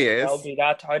There Hester really Bell is. do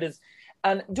that? How does,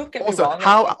 and don't get me Also, wrong.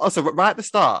 how also right at the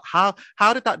start, how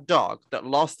did that dog that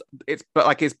lost its but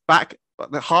like its back,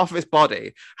 the half of its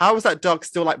body, how was that dog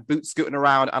still like boot scooting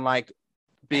around and like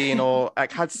being all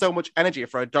like had so much energy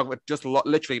for a dog that just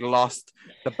literally lost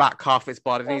the back half of its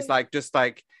body, and he's like just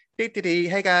like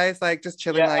hey guys, like just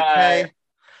chilling, like Yeah, hey,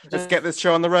 let's just get this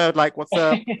show on the road, like what's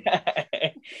up.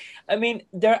 I mean,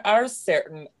 there are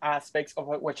certain aspects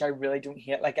of it which I really don't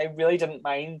hate. Like, I really didn't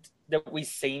mind that we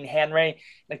seen Henry,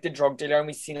 like the drug dealer, and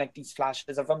we seen like these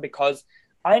flashes of him because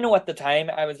I know at the time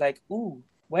I was like, "Ooh,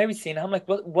 why are we seeing him? Like,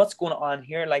 what's going on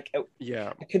here?" Like,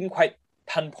 Yeah. I couldn't quite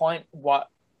pinpoint what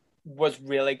was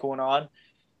really going on.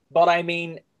 But I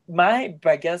mean, my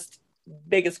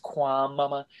biggest qualm,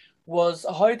 Mama, was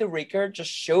how the Raker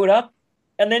just showed up,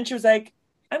 and then she was like,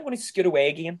 "I'm going to scoot away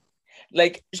again."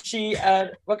 Like she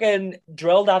fucking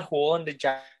drilled that hole into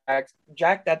Jack that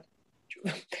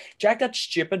Jack that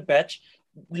stupid bitch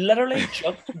literally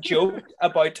just joked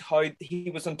about how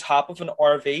he was on top of an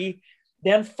RV,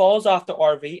 then falls off the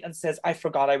RV and says, I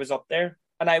forgot I was up there.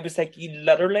 And I was like, you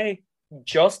literally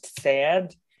just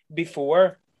said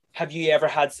before, have you ever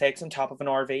had sex on top of an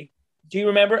RV? Do you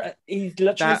remember? He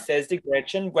literally That says to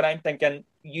Gretchen, when I'm thinking,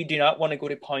 you do not want to go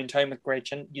to Pound Town with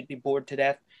Gretchen, you'd be bored to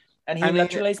death. And he I mean,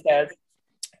 literally says,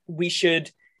 we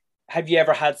should, have you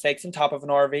ever had sex on top of an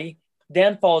RV?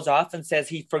 Then falls off and says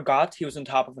he forgot he was on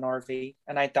top of an RV.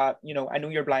 And I thought, I know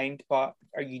you're blind, but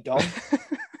are you dumb?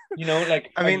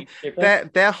 Like, I are mean, you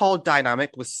stupid? their whole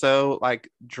dynamic was so like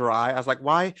dry. I was like,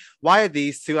 why are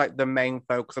these two like the main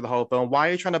focus of the whole film? Why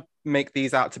are you trying to make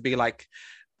these out to be like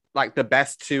the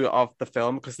best two of the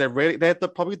film? Because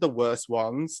probably the worst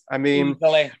ones. I mean,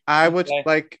 Easily. I would Easily.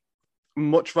 like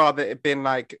much rather it been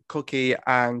like Cookie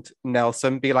and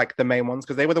Nelson be like the main ones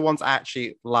because they were the ones I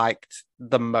actually liked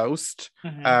the most.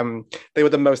 Mm-hmm. They were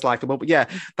the most likable. But yeah,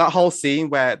 that whole scene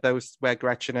where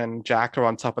Gretchen and Jack are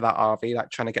on top of that RV, like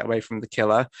trying to get away from the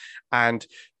killer, and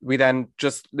we then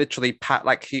just literally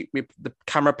the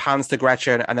camera pans to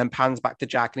Gretchen and then pans back to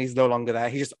Jack, and he's no longer there.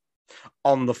 He's just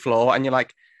on the floor, and you're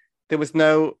like, there was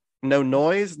no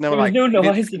noise, no There was like no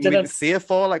noise. It we didn't didn't. see her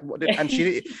fall. Like what did, and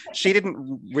she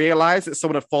didn't realize that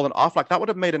someone had fallen off. Like that would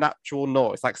have made an actual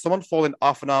noise. Like someone falling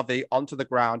off an RV onto the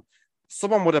ground,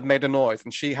 someone would have made a noise,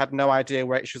 and she had no idea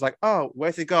where. She was like, "Oh,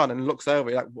 where's he gone?" And looks over,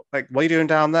 like what are you doing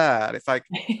down there? And it's like,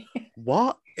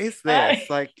 what is this?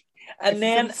 Like, and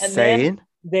this is then insane.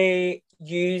 they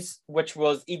use, which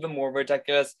was even more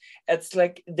ridiculous. It's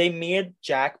like they made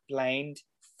Jack blind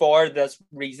for this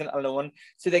reason alone,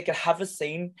 so they could have a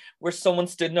scene where someone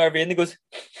stood in the RV and it goes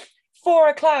 4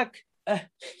 o'clock, Oh,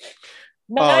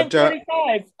 don't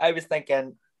 9:45. I was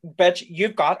thinking, bitch,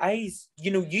 you've got eyes.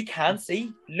 You know, you can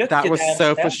see. Look, That you was damn so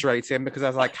self. frustrating because I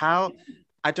was like, how?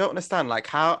 I don't understand. Like,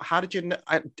 how did you know?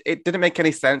 It didn't make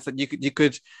any sense that you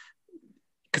could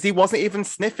because he wasn't even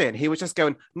sniffing. He was just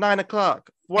going 9 o'clock.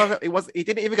 Well, he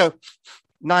didn't even go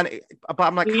nine. But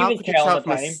I'm like, He how was could you telling tell the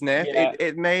from a time. sniff? Yeah.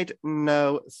 It made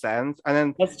no sense. And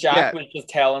then That's Jack yeah, was just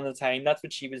telling the time. That's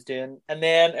what she was doing. And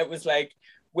then it was like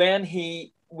when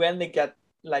they get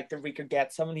like the Rika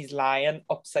gets him and he's lying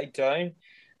upside down.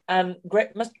 And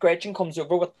Miss Gretchen comes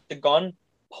over with the gun,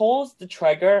 pulls the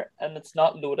trigger, and it's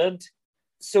not loaded.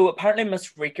 So apparently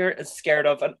Miss Rika is scared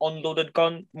of an unloaded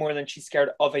gun more than she's scared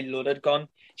of a loaded gun. I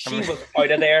She mean, was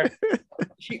out of there.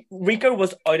 Rika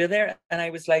was out of there, and I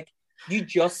was like, "You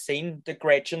just seen that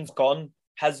Gretchen's gun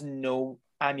has no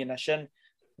ammunition.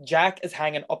 Jack is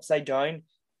hanging upside down,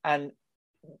 and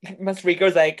Miss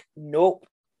Rika's like, nope,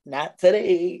 not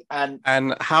today." And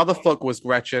and how the fuck was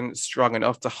Gretchen strong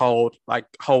enough to hold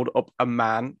up a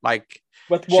man like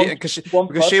with she one because she one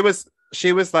because foot,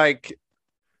 she was like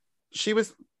she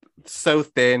was so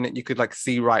thin you could like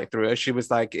see right through her. She was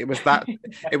like it was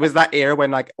that era when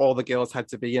like all the girls had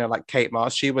to be, like Kate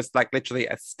Moss. She was like literally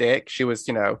a stick. She was,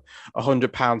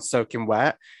 100 pounds soaking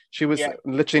wet. She was yeah,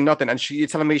 literally nothing. And you're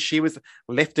telling me she was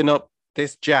lifting up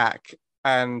this Jack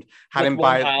and had with him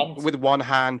one by hand. with one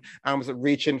hand and was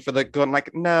reaching for the gun.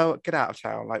 Like, no, get out of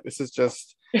town. Like, this is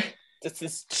just This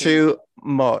is too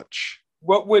much.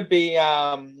 What would be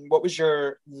what was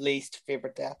your least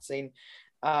favorite death scene?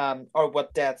 Or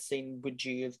what death scene would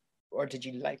you have, or did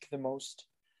you like the most?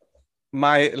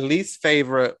 My least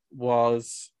favorite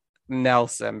was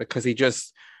Nelson because he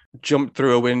just jumped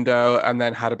through a window and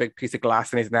then had a big piece of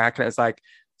glass in his neck. And it's like,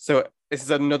 so this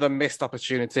is another missed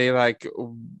opportunity. Like,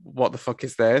 what the fuck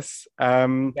is this?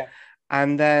 Yeah.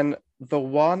 And then the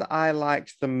one I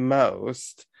liked the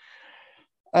most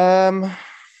um,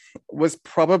 was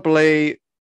probably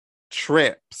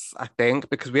Trips, I think,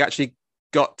 because we actually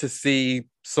got to see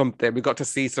something. We got to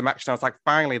see some action. I was like,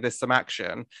 finally, there's some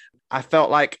action. I felt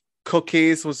like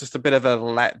Cookies was just a bit of a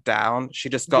letdown. She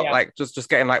just got Yeah. like just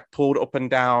getting like pulled up and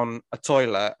down a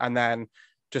toilet and then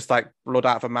just like blood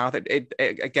out of her mouth. It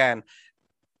again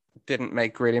didn't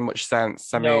make really much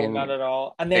sense. I No, mean, not at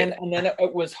all. And it, then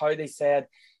it was how they said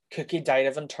Cookie died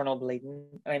of internal bleeding.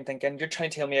 And I'm thinking, you're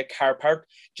trying to tell me a car part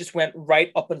just went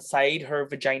right up inside her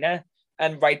vagina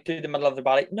and right through the middle of the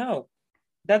body? No.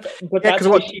 But yeah, that's because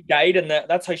how what she died, and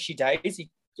that's how she dies.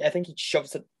 I think he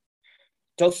shoves it,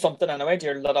 does something anyway to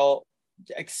your little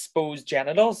exposed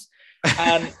genitals.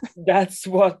 And that's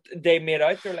what they made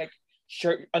out. They're like,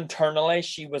 sure, internally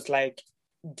she was like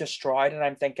destroyed. And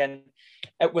I'm thinking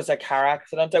it was a car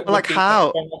accident. It would like be how?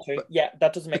 external too. Yeah,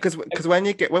 that doesn't make Because when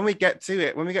we get to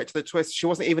it, when we get to the twist, she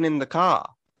wasn't even in the car.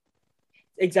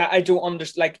 exactly. I don't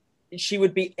understand. Like, she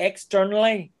would be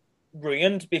externally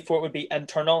ruined before it would be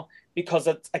internal because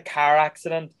it's a car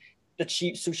accident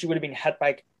she would have been hit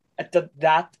by.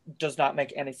 That does not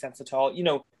make any sense at all.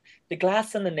 The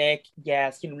glass in the neck,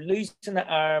 yes. Losing the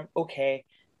arm, okay.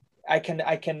 I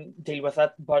can deal with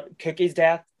it, but Cookie's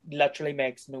death literally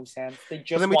makes no sense. They But then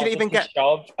just we didn't wanted even to get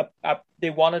shove they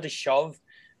wanted to shove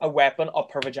a weapon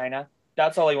up her vagina.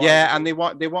 That's all they wanted to yeah, and do.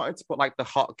 they wanted to put like the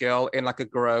hot girl in like a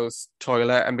gross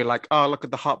toilet and be like, oh, look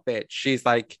at the hot bitch. She's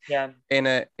like Yeah.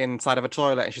 inside of a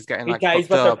toilet and she's getting Who like dies fucked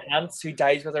with their up. pants? Who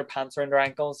dies with their pants around their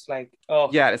ankles? Like, oh,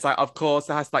 Yeah, it's like of course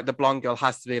it has like the blonde girl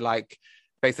has to be like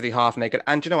basically half naked.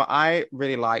 And do you know what I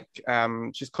really like?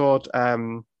 She's called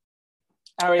Ariel,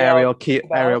 Ariel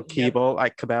yeah, Keeble,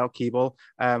 like Cabell Keeble.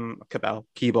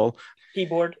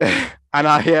 keyboard. And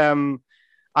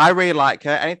I really like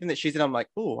her. Anything that she's in, I'm like,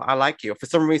 oh, I like you. For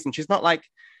some reason, she's not like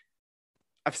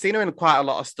I've seen her in quite a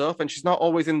lot of stuff, and she's not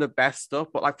always in the best stuff.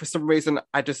 But like for some reason,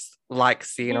 I just like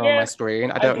seeing her on my Yeah,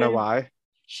 screen. I I don't know do. why.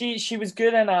 She was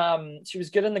good in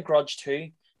The Grudge too,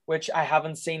 which I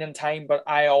haven't seen in time, but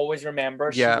I always remember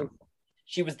Yeah,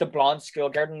 she was the blonde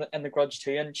schoolgirl in the Grudge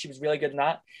too, and she was really good in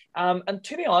that. And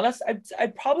to be honest,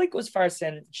 I'd probably go as far as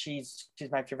saying she's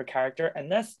my favorite character in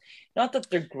this. Not that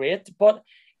they're great, but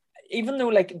even though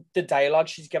like the dialogue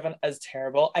she's given is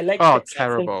terrible, oh,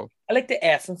 terrible. I like the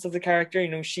essence of the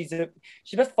character. She's a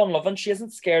bit fun loving. She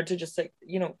isn't scared to just like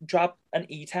drop an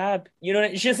E tab.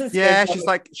 She isn't scared Yeah, to she's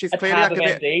like she's a clearly tab like of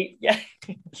a bit. MD. Yeah,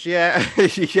 Yeah,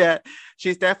 yeah,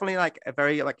 she's definitely like a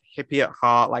very like hippie at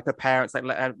heart. Like her parents like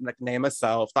let her like name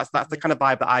herself. That's the kind of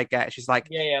vibe that I get. She's like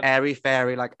yeah, yeah. airy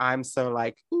fairy. Like I'm so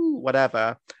like ooh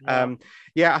whatever. No,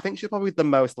 Yeah, I think she's probably the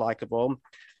most likable.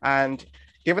 And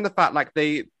given the fact like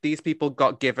these people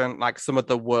got given like some of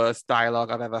the worst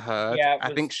dialogue I've ever heard, yeah, it I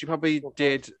was think she probably so close.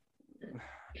 did.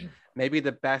 maybe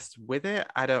the best with it.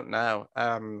 I don't know.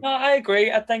 No, I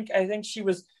agree. I think she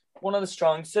was one of the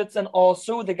strong suits, and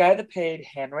also the guy that played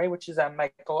Henry, which is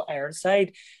Michael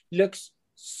Ironside, looks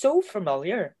so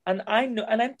familiar. And I know,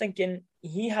 and I'm thinking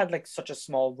he had like such a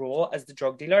small role as the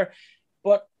drug dealer,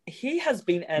 but he has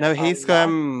been in No, a he's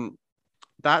lot.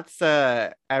 that's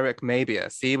Eric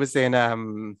Mabius.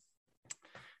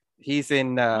 He's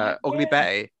in Ugly Yeah,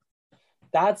 Betty.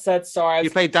 that's it. Sorry, I He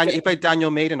was played Daniel. He getting, played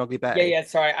Daniel Mead in Ugly yeah, Betty, yeah.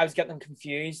 Sorry, I was getting them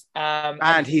confused.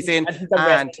 and he's in And he's in and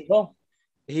Resident Evil.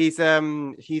 he's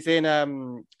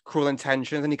in Cruel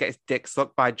Intentions, and he gets his dick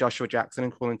sucked by Joshua Jackson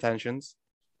in Cruel Intentions.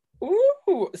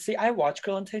 Ooh, see, I watched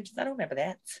Cruel Intentions. I don't remember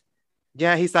that.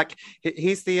 Yeah, he's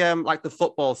the like the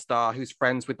football star who's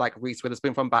friends with like Reese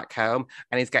Witherspoon from back home,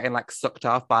 and he's getting like sucked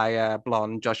off by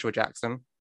blonde Joshua Jackson.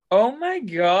 Oh my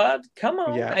God. Come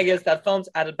on. Yeah. I guess that film's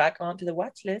added back onto the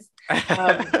watch list.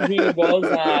 He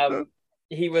was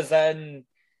he was in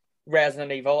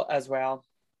Resident Evil as well.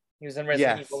 He was in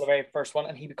Resident Evil, the Yes. very first one,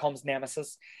 and he becomes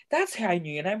Nemesis. That's how I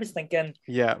knew, and I was thinking,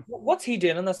 Yeah. what's he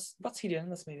doing in this? What's he doing in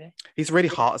this movie? He's really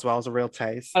hot as well as a real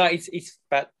taste. He's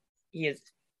fit. He is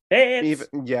fit.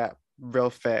 Even yeah, real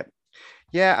fit.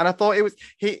 Yeah, and I thought it was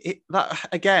he that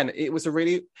again, it was a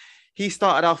really he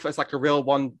started off as like a real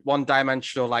one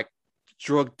dimensional like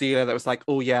drug dealer that was like,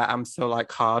 oh yeah, I'm so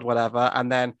like hard, whatever,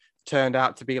 and then turned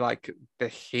out to be like the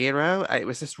hero. It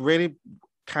was just really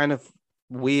kind of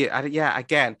weird. Yeah,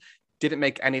 again, didn't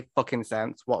make any fucking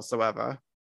sense whatsoever.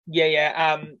 Yeah,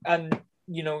 yeah. And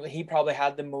he probably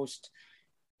had the most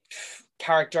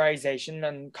characterization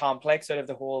and complex out of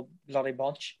the whole bloody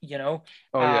bunch, Oh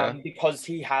yeah. because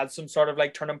he had some sort of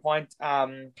like turning point.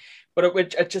 But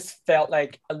it just felt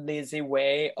like a lazy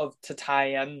way to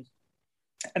tie in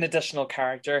an additional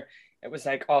character. It was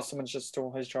like, oh, someone's just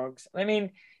stole his drugs. I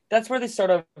mean, that's where they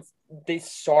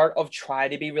sort of try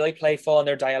to be really playful in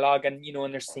their dialogue and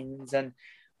in their scenes, and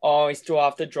oh, he stole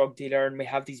off the drug dealer, and we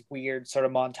have these weird sort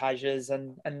of montages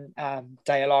and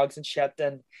dialogues and shit,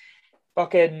 and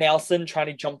fucking Nelson trying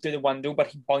to jump through the window, but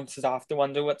he bounces off the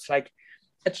window. It's like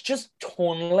it's just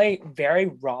tonally very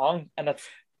wrong, and it's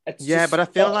Yeah, just but I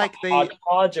feel such a like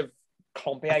hodgepodge of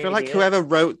clumpy I feel like ideas. whoever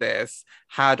wrote this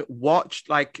had watched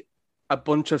like a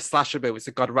bunch of slasher movies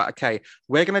and gone, right, okay,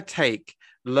 we're gonna take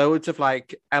loads of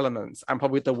like elements and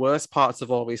probably the worst parts of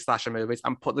all these slasher movies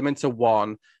and put them into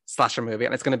one slasher movie,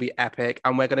 and it's gonna be epic,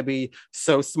 and we're gonna be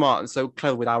so smart and so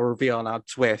clever with our reveal and our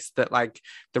twist that like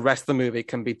the rest of the movie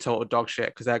can be total dog shit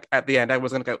because like at the end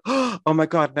everyone's gonna go, oh my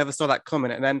god, never saw that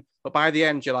coming, and then but by the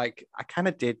end you're like, I kind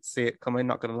of did see it coming,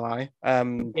 not gonna lie.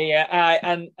 Yeah, yeah.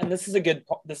 And this is a good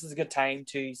time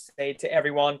to say to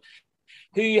everyone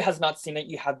who has not seen it,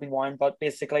 you have been warned. But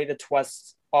basically, the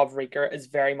twist of Reeker is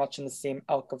very much in the same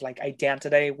ilk of like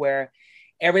Identity, where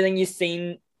everything you've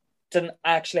seen didn't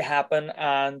actually happen,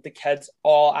 and the kids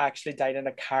all actually died in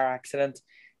a car accident.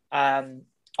 Um,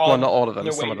 Well, on not all of them,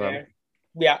 their some way of them. there.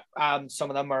 Yeah. Some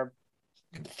of them are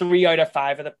 3 out of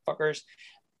 5 of the fuckers,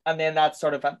 and then that's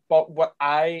sort of it. But what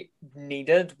I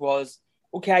needed was,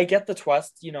 okay, I get the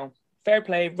twist, fair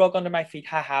play, rug under my feet,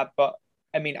 haha. But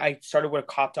I mean, I sort of would have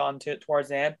copped on to it towards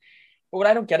the end. But what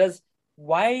I don't get is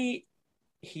why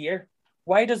here?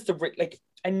 Why does like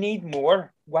I need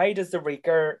more? Why does the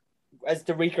Reeker is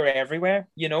the Reeker everywhere?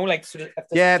 Like sort of if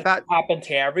this Yeah, just that happened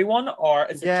to everyone, or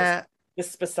is it just yeah. this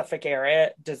specific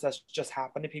area? Does this just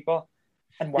happen to people?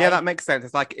 And Yeah, why? that makes sense.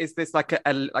 It's like, is this like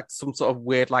a like some sort of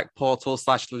weird like portal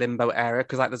slash limbo area?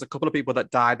 Because like there's a couple of people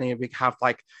that died, and we have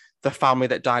like the family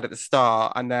that died at the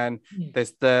start, and then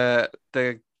there's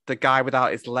the guy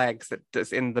without his legs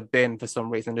that's in the bin for some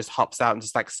reason, just hops out and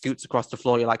just like scoots across the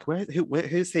floor. You're like,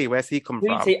 who's he? Where's he come from?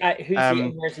 Who's he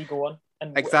and where's he going?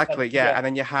 Exactly, yeah. Yeah, And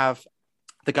then you have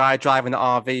the guy driving the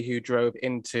RV who drove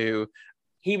into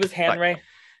he was like Henry.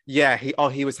 yeah, he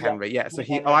was Yeah, Henry. Yeah. he So was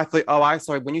Henry. I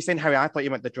sorry, when you saying Harry, I thought you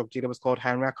meant the drug dealer was called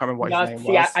Henry. I can't remember what his No, name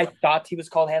see, I, was. I thought he was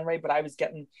called Henry, but I was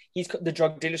getting the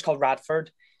drug dealer's called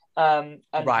Radford, and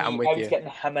Right, I'm I with was you. getting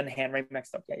him and Henry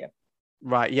mixed up. Yeah, yeah,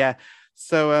 Right, yeah.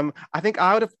 So I think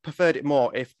I would have preferred it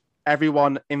more if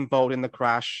everyone involved in the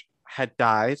crash had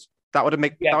died. That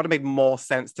yeah, would have made more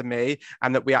sense to me,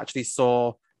 and that we actually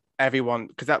saw everyone,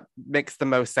 because that makes the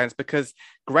most sense. Because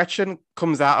Gretchen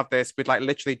comes out of this with like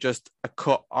literally just a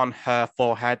cut on her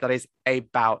forehead. That is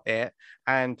about it,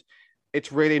 and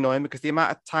it's really annoying because the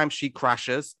amount of time she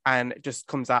crashes and it just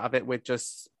comes out of it with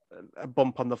just a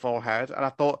bump on the forehead. And I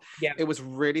thought yeah, it was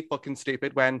really fucking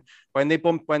stupid when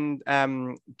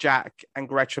Jack and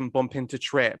Gretchen bump into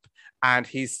Trip, and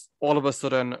he's all of a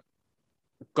sudden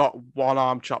got one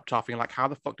arm chopped off. And you're like, how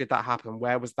the fuck did that happen?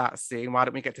 Where was that scene? Why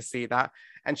didn't we get to see that?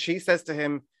 And she says to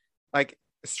him, like,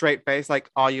 straight face, like,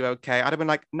 "Are you okay?" I'd have been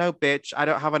like, "No, bitch, I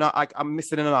don't have an arm. Like, I'm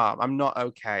missing an arm. I'm not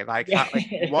okay." Like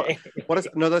what? What is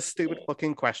another stupid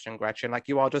fucking question, Gretchen? Like,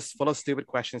 you are just full of stupid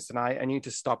questions tonight, and you need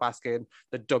to stop asking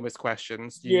the dumbest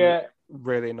questions. You Yeah,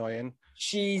 really annoying.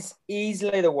 she's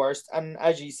easily the worst. And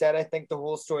as you said, I think the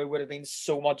whole story would have been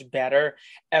so much better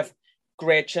if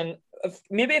Gretchen,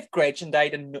 if Gretchen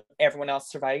died and everyone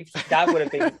else survived. That would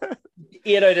have been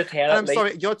 8 out of 10 And at I'm least.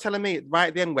 sorry, you're telling me right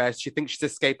at the end where she thinks she's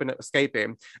escaping,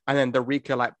 and then the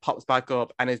Rika like pops back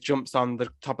up and it jumps on the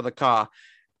top of the car.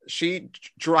 She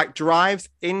drives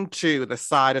into the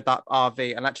side of that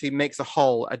RV and actually makes a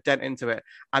dent into it,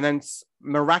 and then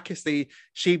miraculously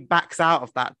she backs out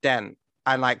of that dent.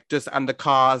 And and the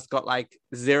car's got like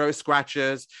zero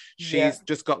scratches. Yeah. She's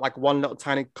just got like one little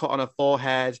tiny cut on her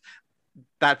forehead.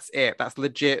 That's it. That's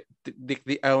legit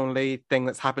the only thing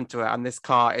that's happened to her. And this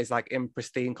car is like in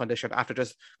pristine condition after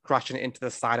just crashing into the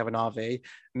side of an RV.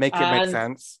 Make it make And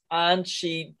sense.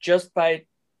 she just by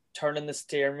turning the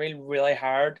steering wheel really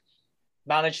hard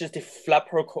manages to flip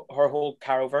her whole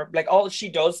car over. Like all she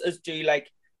does is do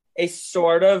like a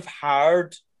sort of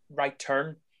hard right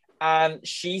turn, and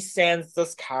she sends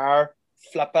this car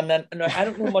flipping. And I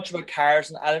don't know much about cars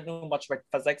and I don't know much about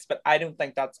physics, but I don't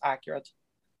think that's accurate.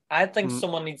 I think Mm,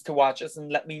 someone needs to watch this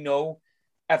and let me know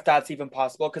if that's even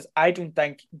possible, because I don't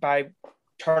think by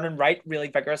turning right really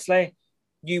vigorously,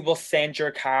 you will send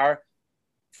your car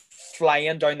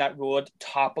flying down that road,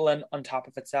 toppling on top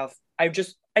of itself. I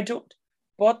don't.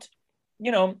 But,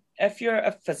 if you're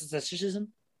a physicist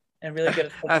and really good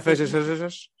at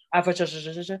physicist,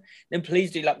 then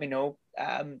please do let me know.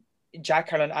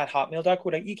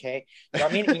 jackcarlin@hotmail.co.uk.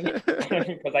 Drop me an email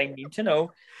because I need to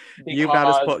know. You've now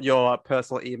just Because put your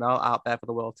personal email out there for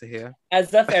the world to hear.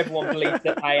 as if everyone believes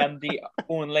that I am the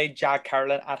only Jack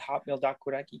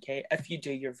Carlin@hotmail.co.uk. If you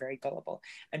do, you're very gullible.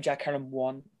 I'm Jack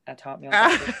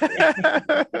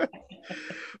Carlin1@hotmail.co.uk.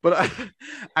 But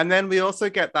and then we also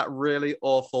get that really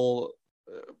awful,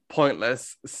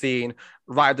 pointless scene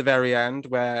right at the very end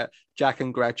where Jack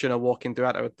and Gretchen are walking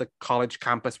throughout the college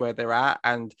campus where they're at,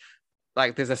 and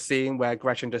like there's a scene where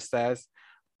Gretchen just says,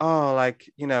 "Oh,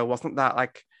 like wasn't that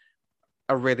like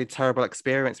a really terrible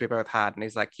experience we both had?" And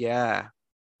he's like, "Yeah."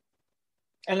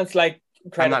 And it's like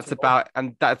And credits.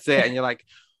 that's it. And you're like,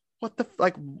 what the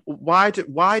like? Why do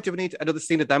we need another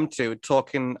scene of them two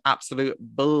talking absolute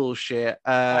bullshit?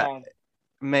 Um,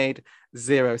 Made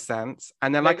zero sense.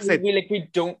 And then, like I said, we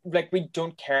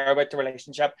don't care about the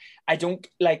relationship. I don't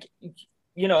like,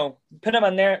 put him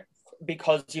in there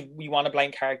because we want a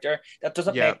blind character. That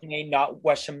doesn't yeah, make me not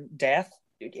wish him death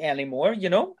anymore,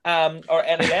 or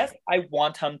any less. I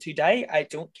want him to die. I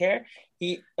don't care.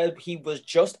 He was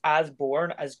just as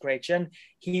born as Gretchen.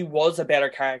 He was a better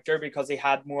character because he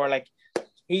had more like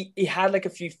he had like a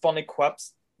few funny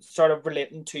quips sort of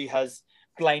relating to his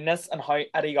blindness and how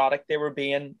idiotic they were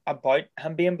being about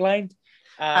him being blind.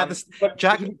 But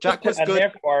Jack was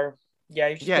good.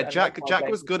 Yeah, Jack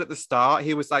was good at the start.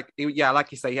 He was like,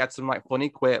 like you say, he had some like funny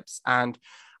quips, and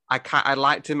I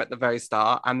liked him at the very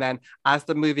start. And then as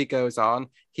the movie goes on,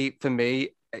 for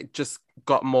me, it just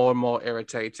got more and more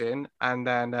irritating. And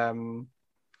then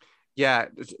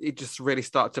it just really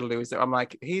started to lose it. I'm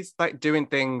like, he's like doing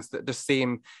things that just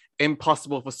seem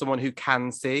impossible for someone who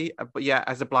can see. But yeah,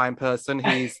 as a blind person,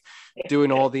 he's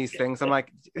doing all these things. I'm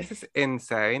like, this is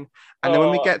insane. And then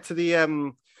when we get to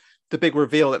the big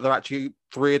reveal that they're actually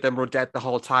three of them were dead the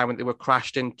whole time and they were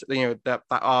crashed into, that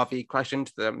RV crashed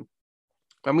into them.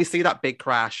 When we see that big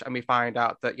crash and we find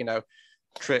out that,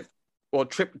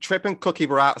 Trip and Cookie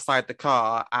were outside the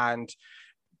car and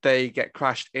they get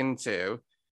crashed into,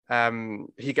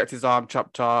 he gets his arm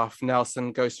chopped off.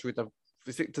 Nelson goes through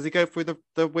does he go through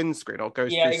the windscreen or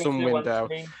goes through some window?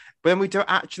 But then we don't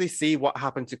actually see what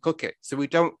happened to Cookie. So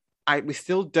we're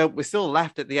still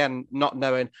left at the end not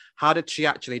knowing how did she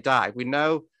actually die. We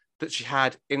know that she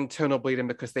had internal bleeding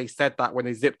because they said that when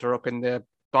they zipped her up in the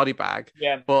body bag.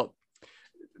 Yeah. But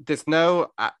there's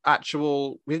no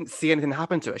we didn't see anything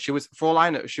happen to her. She was, for all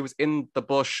I know, she was in the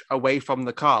bush away from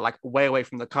the car, like way away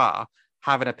from the car,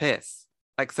 having a piss.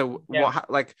 Like, so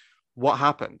what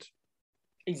happened?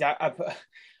 Exactly.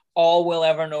 All we'll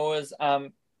ever know is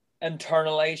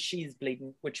internally she's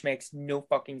bleeding, which makes no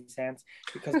fucking sense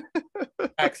because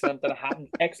accident that happened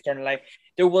externally.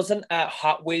 There wasn't a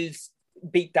Hot Wheels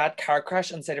beat that car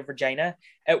crash inside of Regina.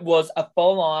 It was a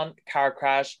full-on car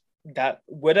crash that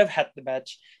would have hit the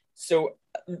bitch. So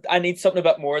I need something a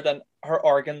bit more than her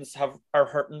organs are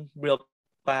hurting real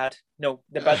bad. No,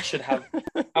 the bitch should have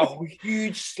a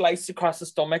huge slice across the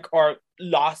stomach or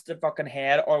lost the fucking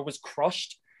head or was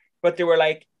crushed. But they were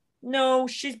like, no,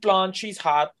 she's blonde, she's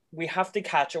hot. We have to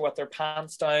catch her with her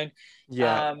pants down,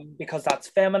 Yeah. because that's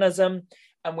feminism,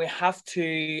 and we have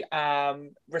to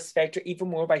respect her even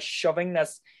more by shoving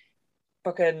this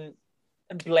fucking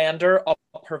blender up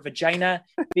her vagina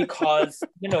because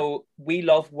we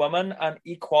love women and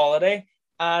equality,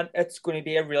 and it's going to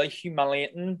be a really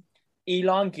humiliating,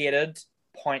 elongated,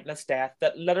 pointless death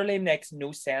that literally makes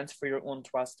no sense for your own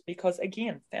twist because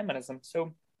again, feminism.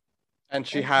 So And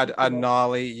she had a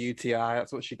gnarly UTI.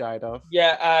 That's what she died of.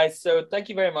 yeah, so thank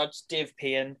you very much, Dave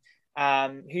Payne,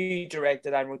 who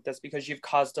directed and wrote this because you've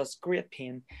caused us great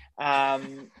pain.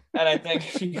 And I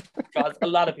think you've caused a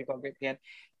lot of people great pain.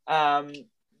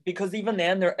 Because even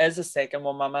then there is a second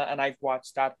one, Mama, and I've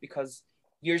watched that because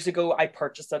years ago I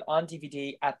purchased it on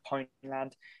DVD at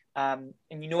Poundland. And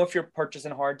if you're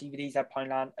purchasing horror DVDs at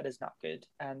Poundland, it is not good.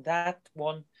 And that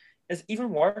one is even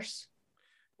worse.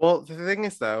 Well, the thing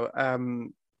is though,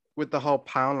 with the whole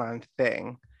Poundland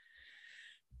thing,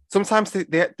 sometimes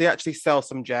they actually sell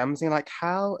some gems. And you're like,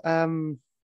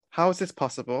 how is this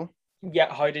possible?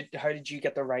 Yeah, how did you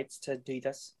get the rights to do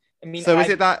this? I mean, So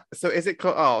is it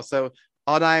called? Oh, so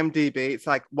on IMDb, it's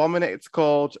like 1 minute it's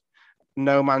called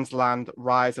No Man's Land: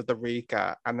 Rise of the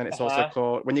Rika, and then it's also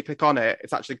called, when you click on it,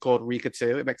 it's actually called Rika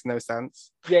 2. It makes no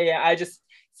sense. Yeah. I just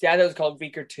see. I thought it was called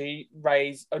Rika 2: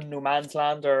 Rise of No Man's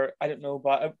Land, or I don't know,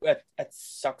 but it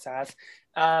sucks ass.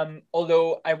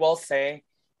 Although I will say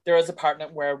there is a part in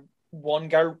it where one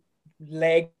girl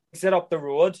legs it up the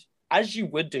road, as you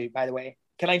would do, by the way.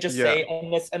 Can I just Yeah. say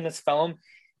in this film,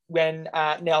 when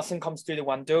Nelson comes through the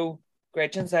window,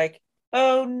 Gretchen's like,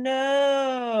 "Oh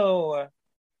no,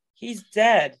 he's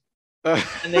dead,"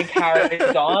 and then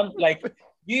carries on. Like,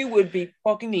 you would be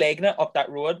fucking legging it up that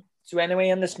road. So anyway,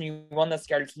 in this new one, this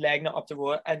girl's legging it up the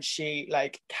road, and she,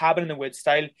 like Cabin in the Woods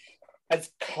style,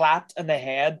 is clapped in the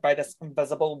head by this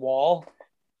invisible wall,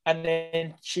 and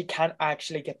then she can't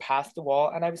actually get past the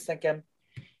wall. And I was thinking,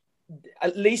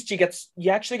 at least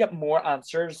you actually get more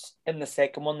answers in the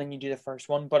second one than you do the first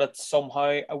one, but it's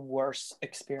somehow a worse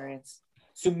experience.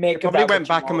 So They make of probably that went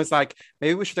what you back and want. was like,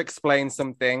 maybe we should explain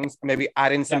some things, maybe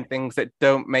add in Yeah. some things that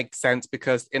don't make sense,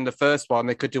 because in the first one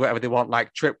they could do whatever they want.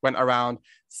 Like Trip went around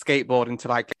skateboarding to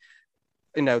like,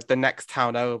 the next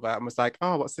town over and was like,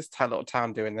 oh, what's this little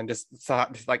town doing? And then just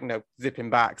start just like, zipping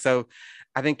back. So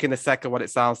I think in the second one, it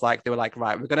sounds like they were like,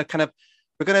 right, we're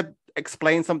gonna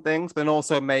explain some things, but then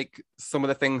also make some of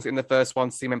the things in the first one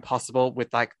seem impossible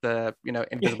with like the,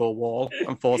 invisible wall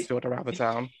and force field around the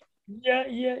town.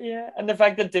 Yeah. And the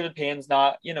fact that David Payne's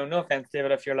not, no offense,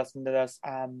 David, if you're listening to this,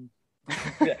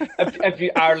 if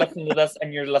you are listening to this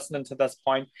and you're listening to this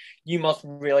point, you must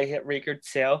really hate Rikard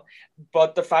Sale.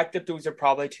 But the fact that those are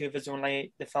probably two of his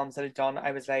only the films that he's done,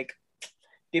 I was like,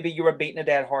 maybe you were beating a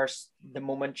dead horse the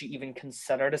moment you even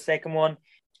considered a second one.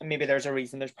 And maybe there's a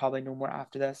reason there's probably no more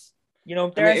after this. I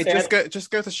mean, it just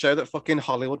goes to show that fucking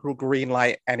Hollywood will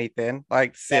greenlight anything.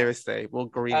 Like, yeah. seriously, will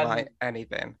greenlight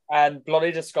anything. And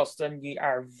bloody disgusting, you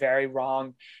are very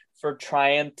wrong for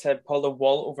trying to pull the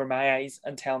wool over my eyes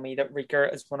and tell me that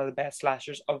Rieker is one of the best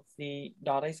slashers of the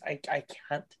noughties. I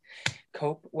can't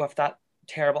cope with that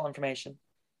terrible information.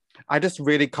 I just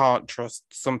really can't trust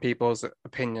some people's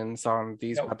opinions on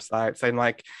these websites. And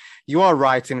like, you are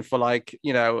writing for like,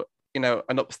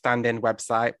 an upstanding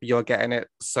website, but you're getting it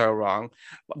so wrong.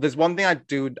 There's one thing I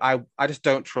just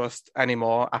don't trust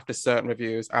anymore after certain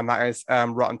reviews, and that is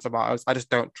Rotten Tomatoes. I just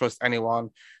don't trust anyone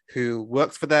who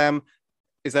works for them,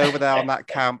 is over there on that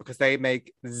camp, because they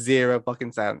make zero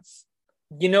fucking sense.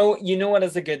 You know what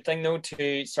is a good thing though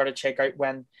to sort of check out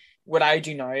when what I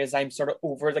do now is I'm sort of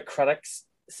over the critics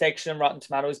section in Rotten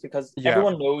Tomatoes because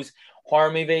everyone knows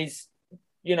horror movies,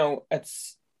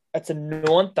 it's a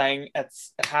known thing. It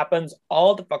happens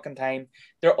all the fucking time.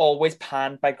 They're always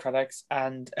panned by critics,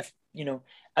 and if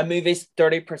a movie's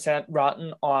 30%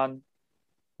 rotten on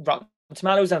Rotten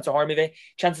Tomatoes and it's a horror movie,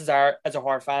 chances are, as a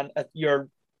horror fan,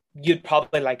 you'd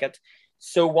probably like it.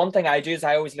 So one thing I do is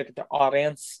I always look at the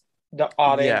audience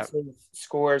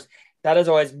scores. That is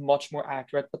always much more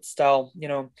accurate, but still,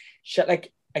 shit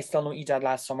like I Still Know What You Did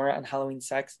Last Summer and Halloween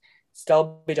 6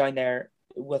 still be down there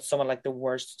with some of like the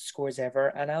worst scores ever,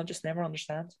 and I'll just never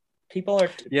understand. People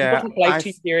take life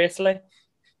too seriously.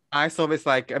 I saw this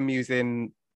like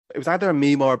amusing. It was either a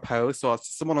meme or a post, or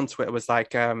someone on Twitter was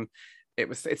like,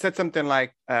 it said something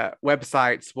like,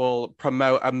 websites will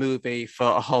promote a movie for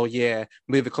a whole year.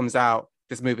 Movie comes out,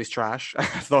 this movie's trash. I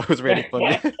thought it was really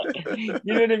funny. You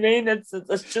know what I mean? It's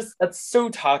so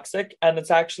toxic, and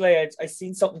it's actually I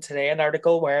seen something today, an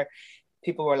article where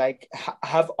people were like,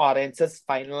 have audiences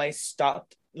finally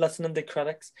stopped listening to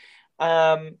critics?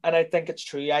 And I think it's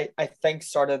true. I think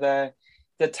sort of the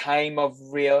the time of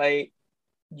really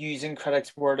using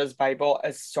critics' word as Bible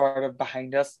is sort of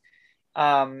behind us,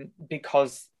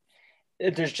 because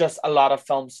there's just a lot of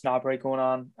film snobbery going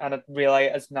on, and it really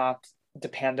is not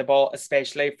dependable,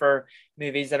 especially for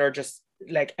movies that are just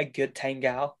like a good time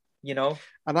gal, you know?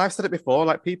 And I've said it before,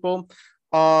 like people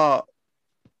are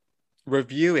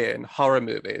reviewing horror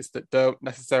movies that don't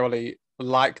necessarily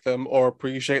like them or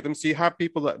appreciate them. So you have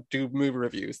people that do movie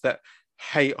reviews that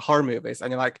hate horror movies,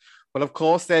 and you're like, well, of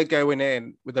course they're going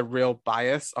in with a real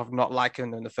bias of not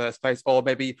liking them in the first place, or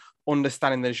maybe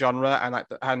understanding the genre,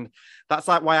 and that's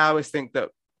like why I always think that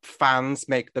fans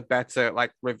make the better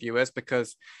like reviewers,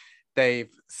 because they've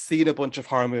seen a bunch of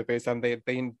horror movies and they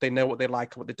know what they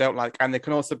like and what they don't like, and they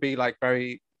can also be like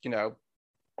very,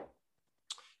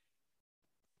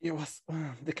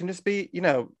 they can just be,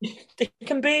 They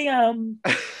can be I'm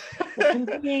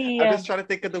just trying to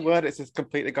think of the word. It's just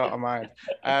completely got my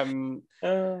mind.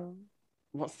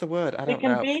 What's the word? I don't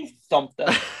know. They can be something.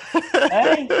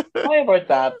 Hey, why about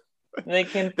that? They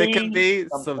can be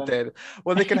something.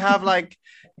 Well, they can have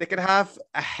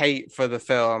a hate for the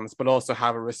films, but also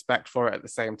have a respect for it at the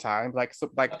same time.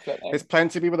 There's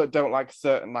plenty of people that don't like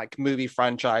certain like movie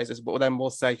franchises, but then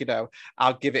we'll say,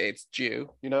 I'll give it its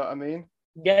due. You know what I mean?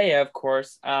 Yeah, of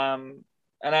course. And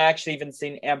I actually even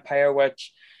seen Empire,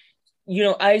 which,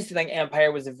 I used to think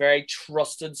Empire was a very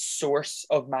trusted source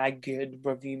of my good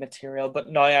review material, but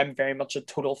now I'm very much a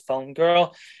Total Film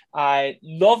girl. I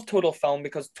love Total Film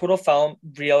because Total Film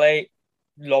really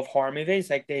love horror movies.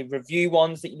 Like, they review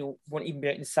ones that, won't even be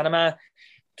out in cinema.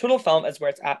 Total Film is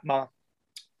where it's at, ma.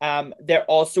 They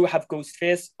also have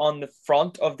Ghostface on the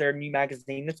front of their new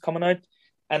magazine that's coming out,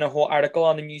 and a whole article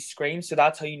on the new Scream. So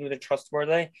that's how you know they're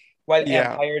trustworthy. While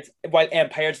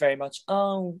Empire's very much,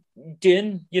 Dune,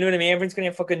 you know what I mean? Everyone's gonna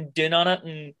have fucking Dune on it,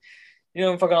 and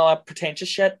fucking all that pretentious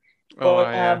shit.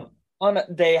 But on it,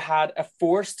 they had a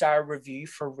 4-star review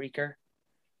for Reeker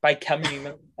by Kim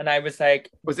Newman, and I was like,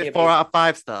 was it 4 out of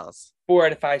 5 stars? 4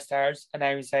 out of 5 stars, and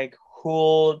I was like,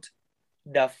 hold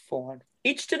the phone.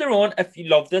 Each to their own. If you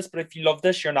love this, but if you love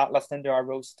this, you're not listening to our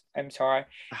roast. I'm sorry.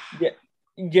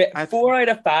 Yeah, 4 out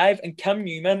of 5, and Kim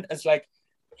Newman is like,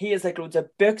 he has like loads of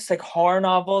books, like horror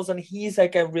novels, and he's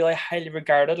like a really highly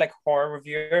regarded like horror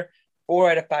reviewer.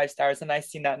 4 out of 5 stars, and I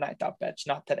seen that and I thought, bitch,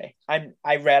 not today.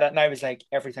 I read it and I was like,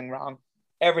 everything wrong.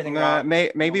 Wrong.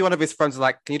 Maybe one of his friends was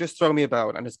like, can you just throw me a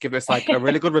bone and just give us like a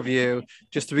really good review,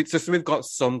 just so we've got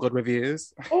some good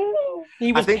reviews. Oh,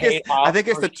 I think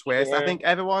it's the twist. I think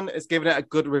everyone is giving it a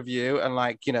good review and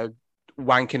like,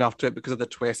 wanking off to it because of the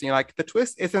twist. And you're like, the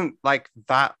twist isn't like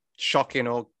that shocking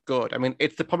or good. I mean,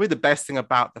 it's probably the best thing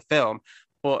about the film,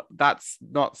 but that's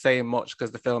not saying much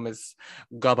because the film is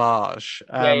garbage.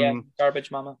 Garbage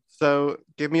mama. So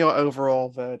give me your overall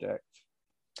verdict.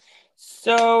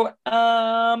 So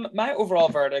my overall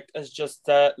verdict is just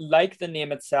like the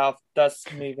name itself, this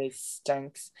movie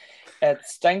stinks. It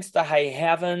stinks to high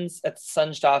heavens. It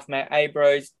singed off my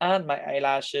eyebrows and my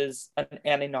eyelashes and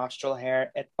any nostril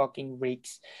hair. It fucking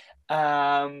reeks.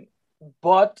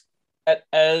 But it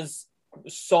is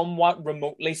somewhat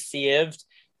remotely saved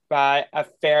by a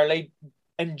fairly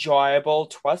enjoyable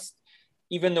twist,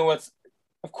 even though it's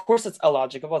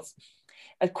illogical.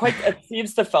 It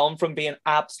saves the film from being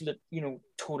absolute,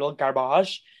 total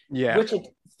garbage. Yeah. Which it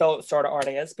still sort of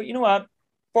already is. But you know what?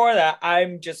 For that,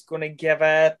 I'm just going to give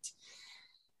it,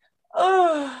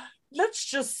 let's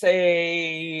just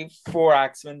say 4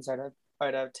 Axmans out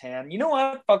of 10. You know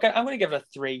what? Fuck it. I'm going to give it a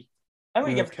 3. I'm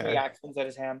going to give it 3 Axmans out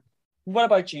of 10. What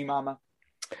about you, Mama?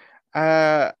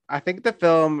 I think the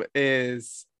film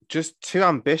is just too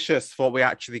ambitious for what we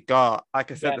actually got. Like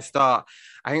I said at the start,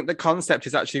 I think the concept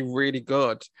is actually really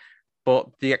good, but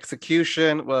the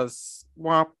execution was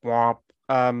wop wop.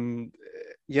 And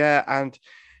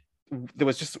there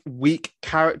was just weak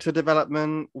character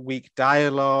development, weak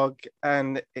dialogue,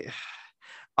 and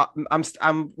I'm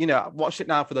watched it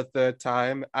now for the 3rd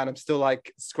time, and I'm still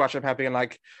like scratching my head being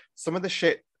like, some of the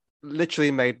shit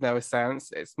literally made no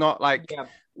sense. It's not like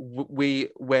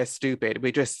we're stupid.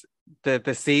 We just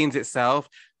the scenes itself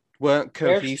weren't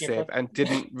cohesive and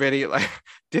didn't really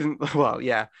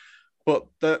but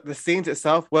the scenes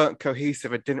itself weren't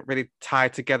cohesive and didn't really tie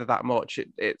together that much.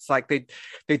 It's like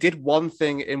they did one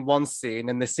thing in one scene,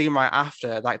 and the scene right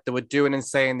after, like they were doing and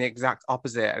saying the exact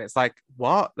opposite, and it's like,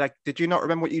 what? Like, did you not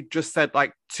remember what you just said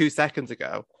like 2 seconds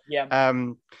ago?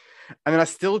 And then I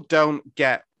still don't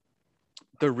get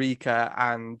the Reeker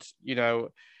and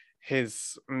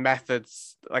his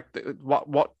methods, like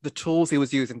what the tools he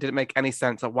was using didn't make any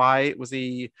sense. Or why was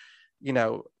he,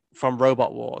 from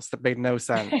Robot Wars? That made no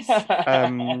sense. I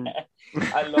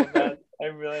love that. I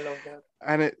really love that.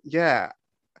 And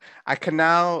I can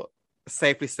now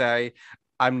safely say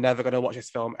I'm never going to watch this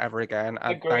film ever again.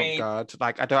 And thank Agreed. God.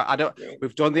 Like, I don't, Agreed.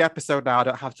 we've done the episode now. I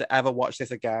don't have to ever watch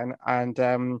this again. And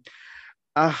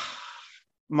uh,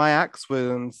 my axe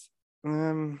wounds,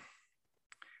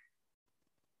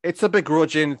 it's a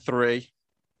begrudging 3.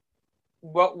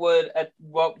 What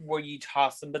were you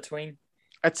tossing between?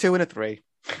 A 2 and a 3.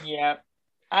 Yeah.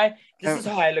 This is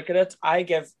how I look at it. I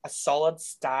give a solid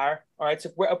star. All right.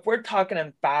 So if we're talking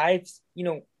in 5s,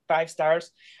 5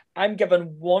 stars, I'm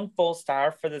giving 1 full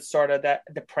star for the sort of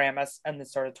the premise and the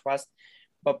sort of twist.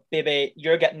 But baby,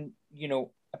 you're getting, a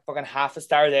fucking half a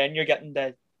star, then you're getting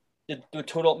the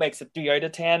total makes it 3 out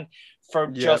of 10 for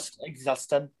just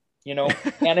existing.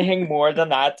 Anything more than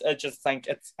that, I just think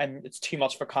it's too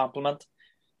much for compliment.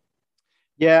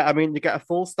 Yeah, I mean, you get a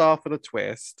full star for the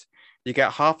twist. You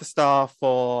get half a star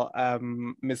for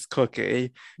Miss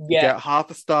Cookie. You get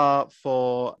half a star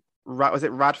for was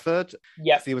it Radford?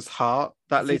 Yeah, he was hot.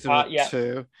 That leaves him with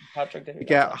 2. Patrick, you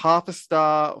get half a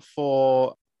star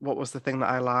for what was the thing that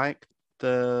I liked?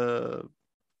 The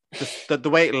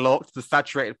way it looked, the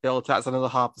saturated filter. That's another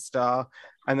half a star.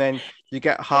 And then you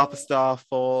get half a star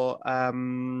for how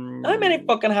many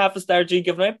fucking half a star do you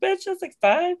give away, bitch? That's like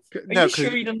 5. Are you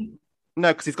sure you didn't? No,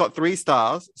 because he's got 3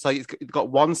 stars. So he's got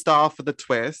 1 star for the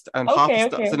twist and half a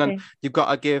star. So then you've got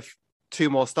to give 2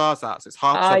 more stars out. So it's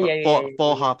half half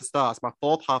a stars. My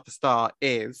 4th half a star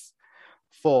is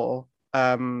for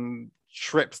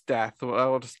Trip's death.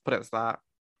 I'll just put it as that.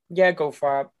 Yeah, go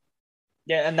for it.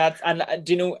 Yeah, and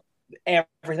do you know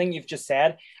everything you've just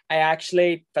said? I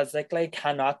actually physically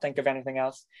cannot think of anything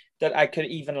else that I could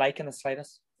even like in the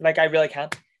slightest. Like, I really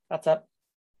can't. That's it.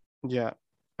 Yeah.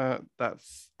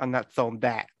 That's on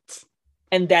that.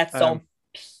 And that's on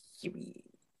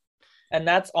and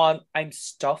that's on I'm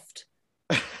stuffed.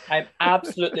 I'm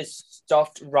absolutely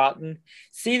stuffed rotten.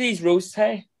 See these roasts,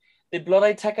 hey? They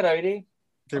bloody take it out, eh?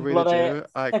 They really do.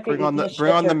 Like, bring on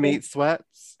the meat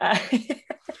sweats. I'm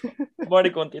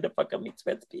already going through the fucking meat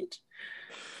sweats page.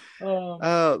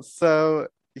 So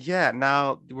yeah,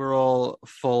 now we're all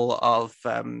full of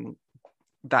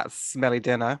that smelly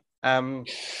dinner.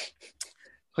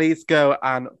 Please go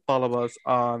and follow us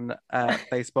on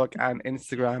Facebook and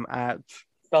Instagram at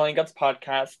Spelling Guts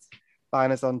Podcast.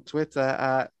 Find us on Twitter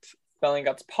at Spelling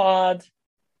Guts Pod.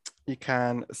 You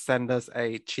can send us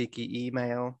a cheeky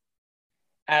email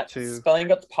at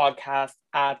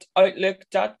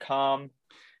spellinggutspodcast@outlook.com.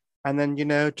 And then,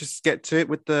 just get to it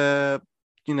with the,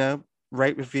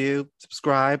 rate, review,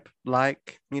 subscribe,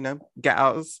 like, get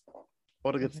us.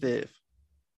 All the good stuff.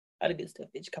 All the good stuff,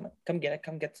 bitch. Come get it.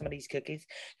 Come get some of these cookies.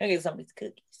 Come get some of these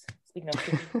cookies. Speaking of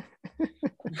cookies.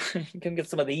 Come get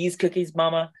some of these cookies,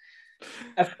 mama.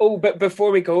 But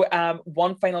before we go,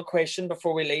 one final question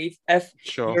before we leave. If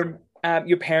your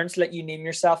parents let you name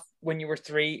yourself when you were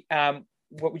 3,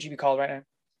 what would you be called right now?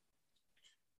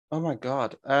 Oh my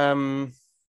God.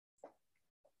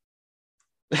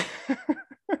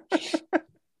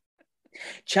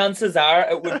 Chances are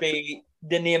it would be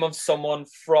the name of someone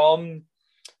from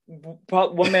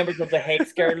one member of the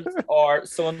Hex Girls or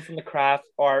someone from the Craft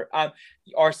or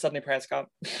Sydney Prescott.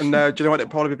 No, do you know what it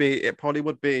probably be? It probably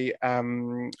would be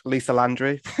Lisa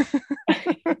Landry.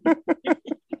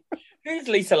 Who's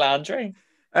Lisa Landry?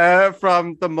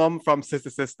 From the mum from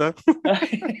Sister.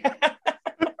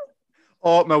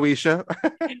 Or Moesha.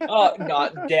 Oh no,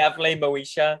 definitely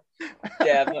Moesha.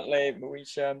 Definitely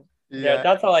Moesha. Yeah,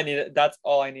 that's all I needed. That's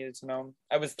all I needed to know.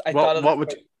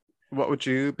 What would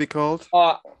you be called?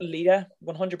 Lita,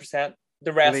 100%.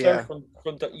 The wrestler from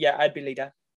I'd be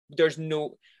Lita. There's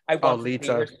no. I wanted to be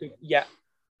her. Yeah,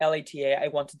 Lita. I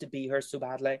wanted to be her so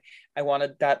badly. I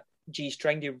wanted that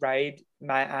G-string to ride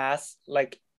my ass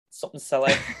like something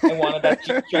silly. I wanted that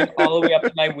G-string all the way up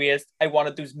to my waist. I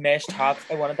wanted those mesh tops.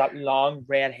 I wanted that long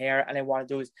red hair, and I wanted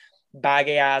those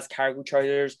baggy ass cargo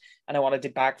trousers, and I wanted to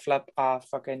backflip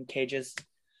fucking cages.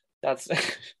 That's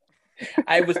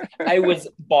I was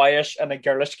boyish in a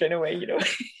girlish kind of way,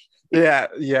 Yeah,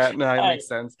 no, it makes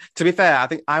sense. To be fair, I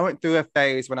think I went through a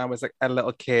phase when I was like a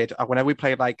little kid, whenever we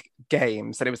played like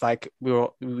games, and it was like we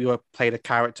were played a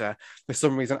character. For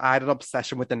some reason, I had an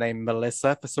obsession with the name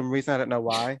Melissa. For some reason, I don't know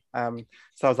why. So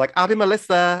I was like, I'll be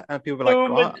Melissa, and people were like,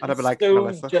 what? And I'd be like,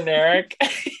 Melissa. Generic.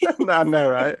 I know,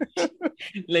 right?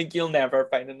 Like you'll never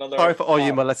find another. Sorry for all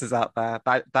you Melissas out there.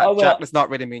 That Jack does not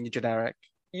really mean you're generic.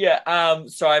 Yeah,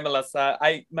 sorry, Melissa.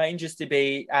 Mine used to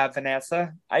be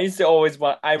Vanessa. I was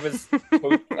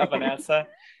both a Vanessa.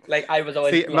 Like I was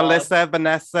always Melissa,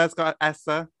 Vanessa's got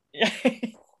Essa. Yeah.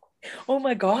 Oh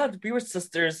my God, we were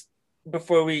sisters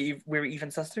before we were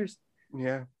even sisters.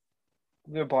 Yeah.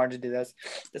 We were born to do this.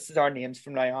 This is our names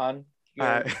from now on.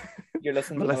 Uh, you're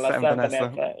listening to Melissa and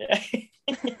Vanessa.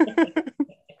 Yeah.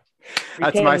 We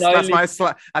That's can my now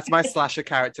that's my slasher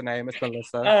character name. It's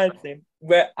Melissa. same.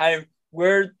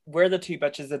 We're the two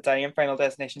bitches that die in Final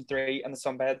Destination 3 and the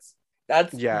Sunbeds.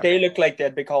 They look like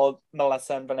they'd be called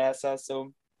Melissa and Vanessa.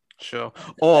 So sure.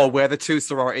 Or we're the two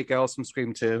sorority girls from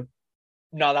Scream 2.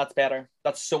 No, that's better.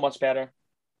 That's so much better.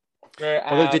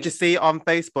 Although, did you see on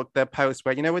Facebook their post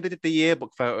where where they did the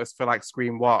yearbook photos for like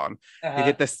Scream 1? They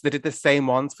did this. They did the same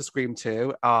ones for Scream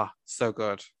 2. So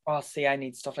good. Oh, see, I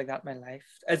need stuff like that in my life.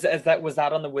 Was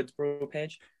that on the Woodsboro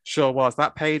page? Sure was.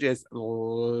 That page is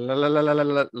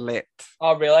lit.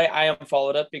 Oh, really? I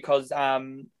unfollowed it because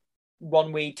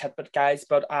one wee tidbit, guys,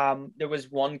 but there was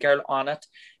one girl on it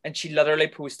and she literally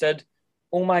posted,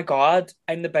 "Oh my God,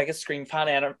 I'm the biggest Scream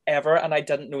fan ever, and I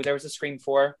didn't know there was a Scream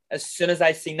 4. As soon as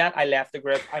I seen that, I left the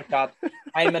group. I thought,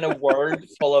 I'm in a world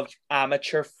full of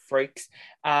amateur freaks.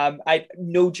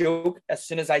 No joke, as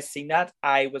soon as I seen that,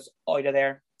 I was out of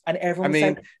there. And everyone was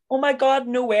like, oh my God,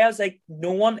 no way. I was like,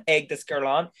 no one egged this girl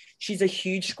on. She's a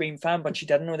huge Scream fan, but she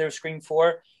didn't know there was Scream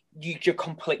 4. You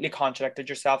completely contradicted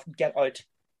yourself. Get out.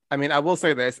 I mean, I will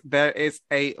say this. There is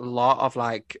a lot of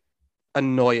like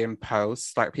annoying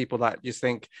posts, like people that just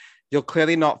think you're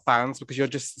clearly not fans because you're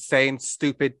just saying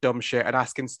stupid dumb shit and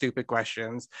asking stupid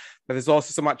questions. But there's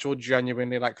also some actual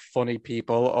genuinely like funny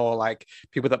people or like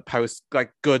people that post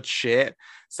like good shit,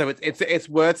 so it's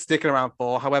worth sticking around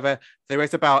for. However, there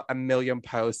is about 1 million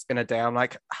posts in a day. I'm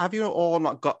like, have you all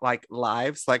not got like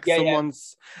lives? Like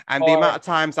someone's and the amount of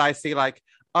times I see like,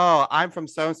 oh, I'm from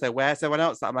so-and-so, where's everyone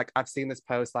else? I'm like, I've seen this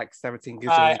post like 17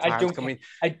 gazillion times.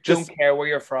 I don't care where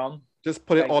you're from. Just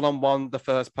put it all on the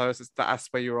first post. That's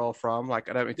where you're all from. Like,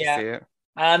 I don't need to see it.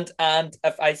 And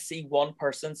if I see one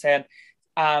person saying,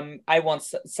 I want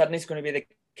Sydney's going to be the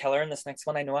killer in this next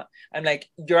one, I know it. I'm like,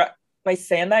 by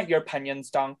saying that, your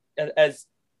opinion's is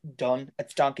done.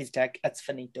 It's donkey's dick. It's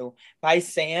finito. By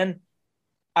saying,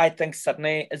 I think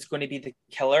Sydney is going to be the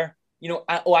killer.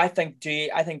 I think Dewey,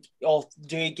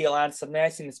 Gale and Sydney,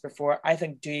 I've seen this before. I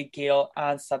think Dewey, Gale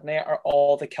and Sydney are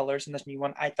all the killers in this new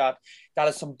one. I thought that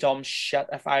is some dumb shit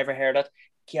if I ever heard it.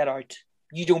 Get out.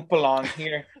 You don't belong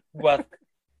here with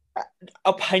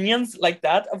opinions like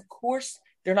that. Of course,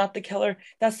 they're not the killer.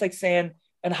 That's like saying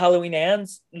in Halloween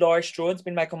Ends, Laurie Strode's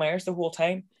been Michael Myers the whole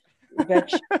time.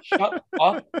 Bitch, shut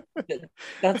up.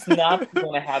 That's not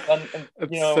going to happen.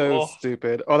 It's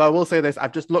stupid. Although I will say this,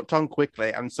 I've just looked on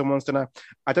quickly and someone's done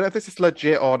I don't know if this is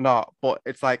legit or not, but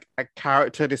it's like a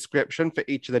character description for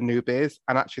each of the newbies,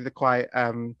 and actually they're quite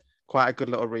a good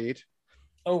little read.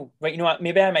 Oh, right, you know what?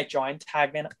 Maybe I might join.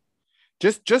 Tag me in it.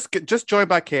 Just join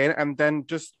back in and then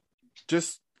just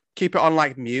keep it on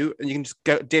like mute, and you can just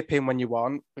go dip in when you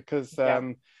want, because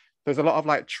there's a lot of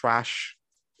like trash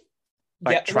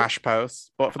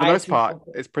posts, but for the most part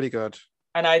it's pretty good.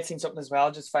 And I'd seen something as well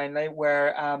just finally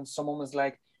where someone was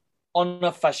like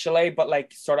unofficially but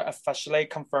like sort of officially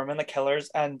confirming the killers,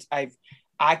 and I've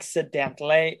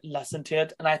accidentally listened to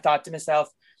it and I thought to myself,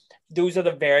 those are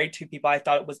the very two people I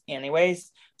thought it was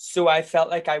anyways, so I felt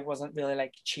like I wasn't really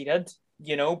like cheated,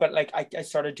 but like I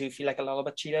sort of do feel like a little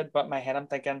bit cheated, but in my head I'm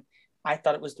thinking I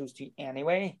thought it was those two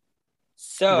anyway,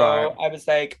 so I was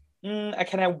like, I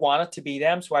kind of want it to be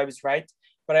them, so I was right,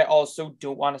 but I also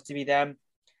don't want it to be them,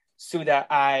 so that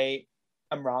I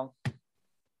am wrong.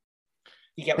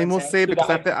 You get what I'm we'll saying? See,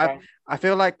 because I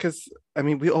feel like, because I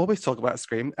mean we always talk about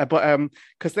Scream, but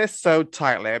because they're so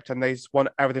tight-lipped and they just want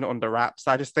everything under wraps.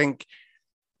 I just think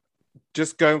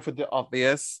just going for the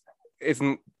obvious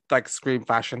isn't like Scream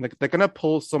fashion. They're gonna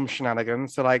pull some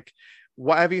shenanigans. So like,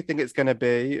 whatever you think it's gonna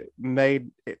be,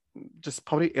 it just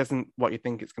probably isn't what you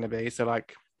think it's gonna be. So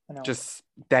like, just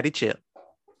daddy chill.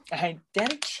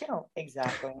 Daddy chill.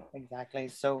 Exactly.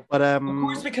 So, but of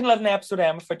course we can let an episode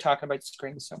end if we're talking about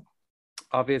Scream. So,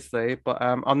 obviously, but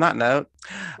on that note,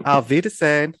 Auf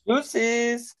Wiedersehen.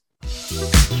 Deuces.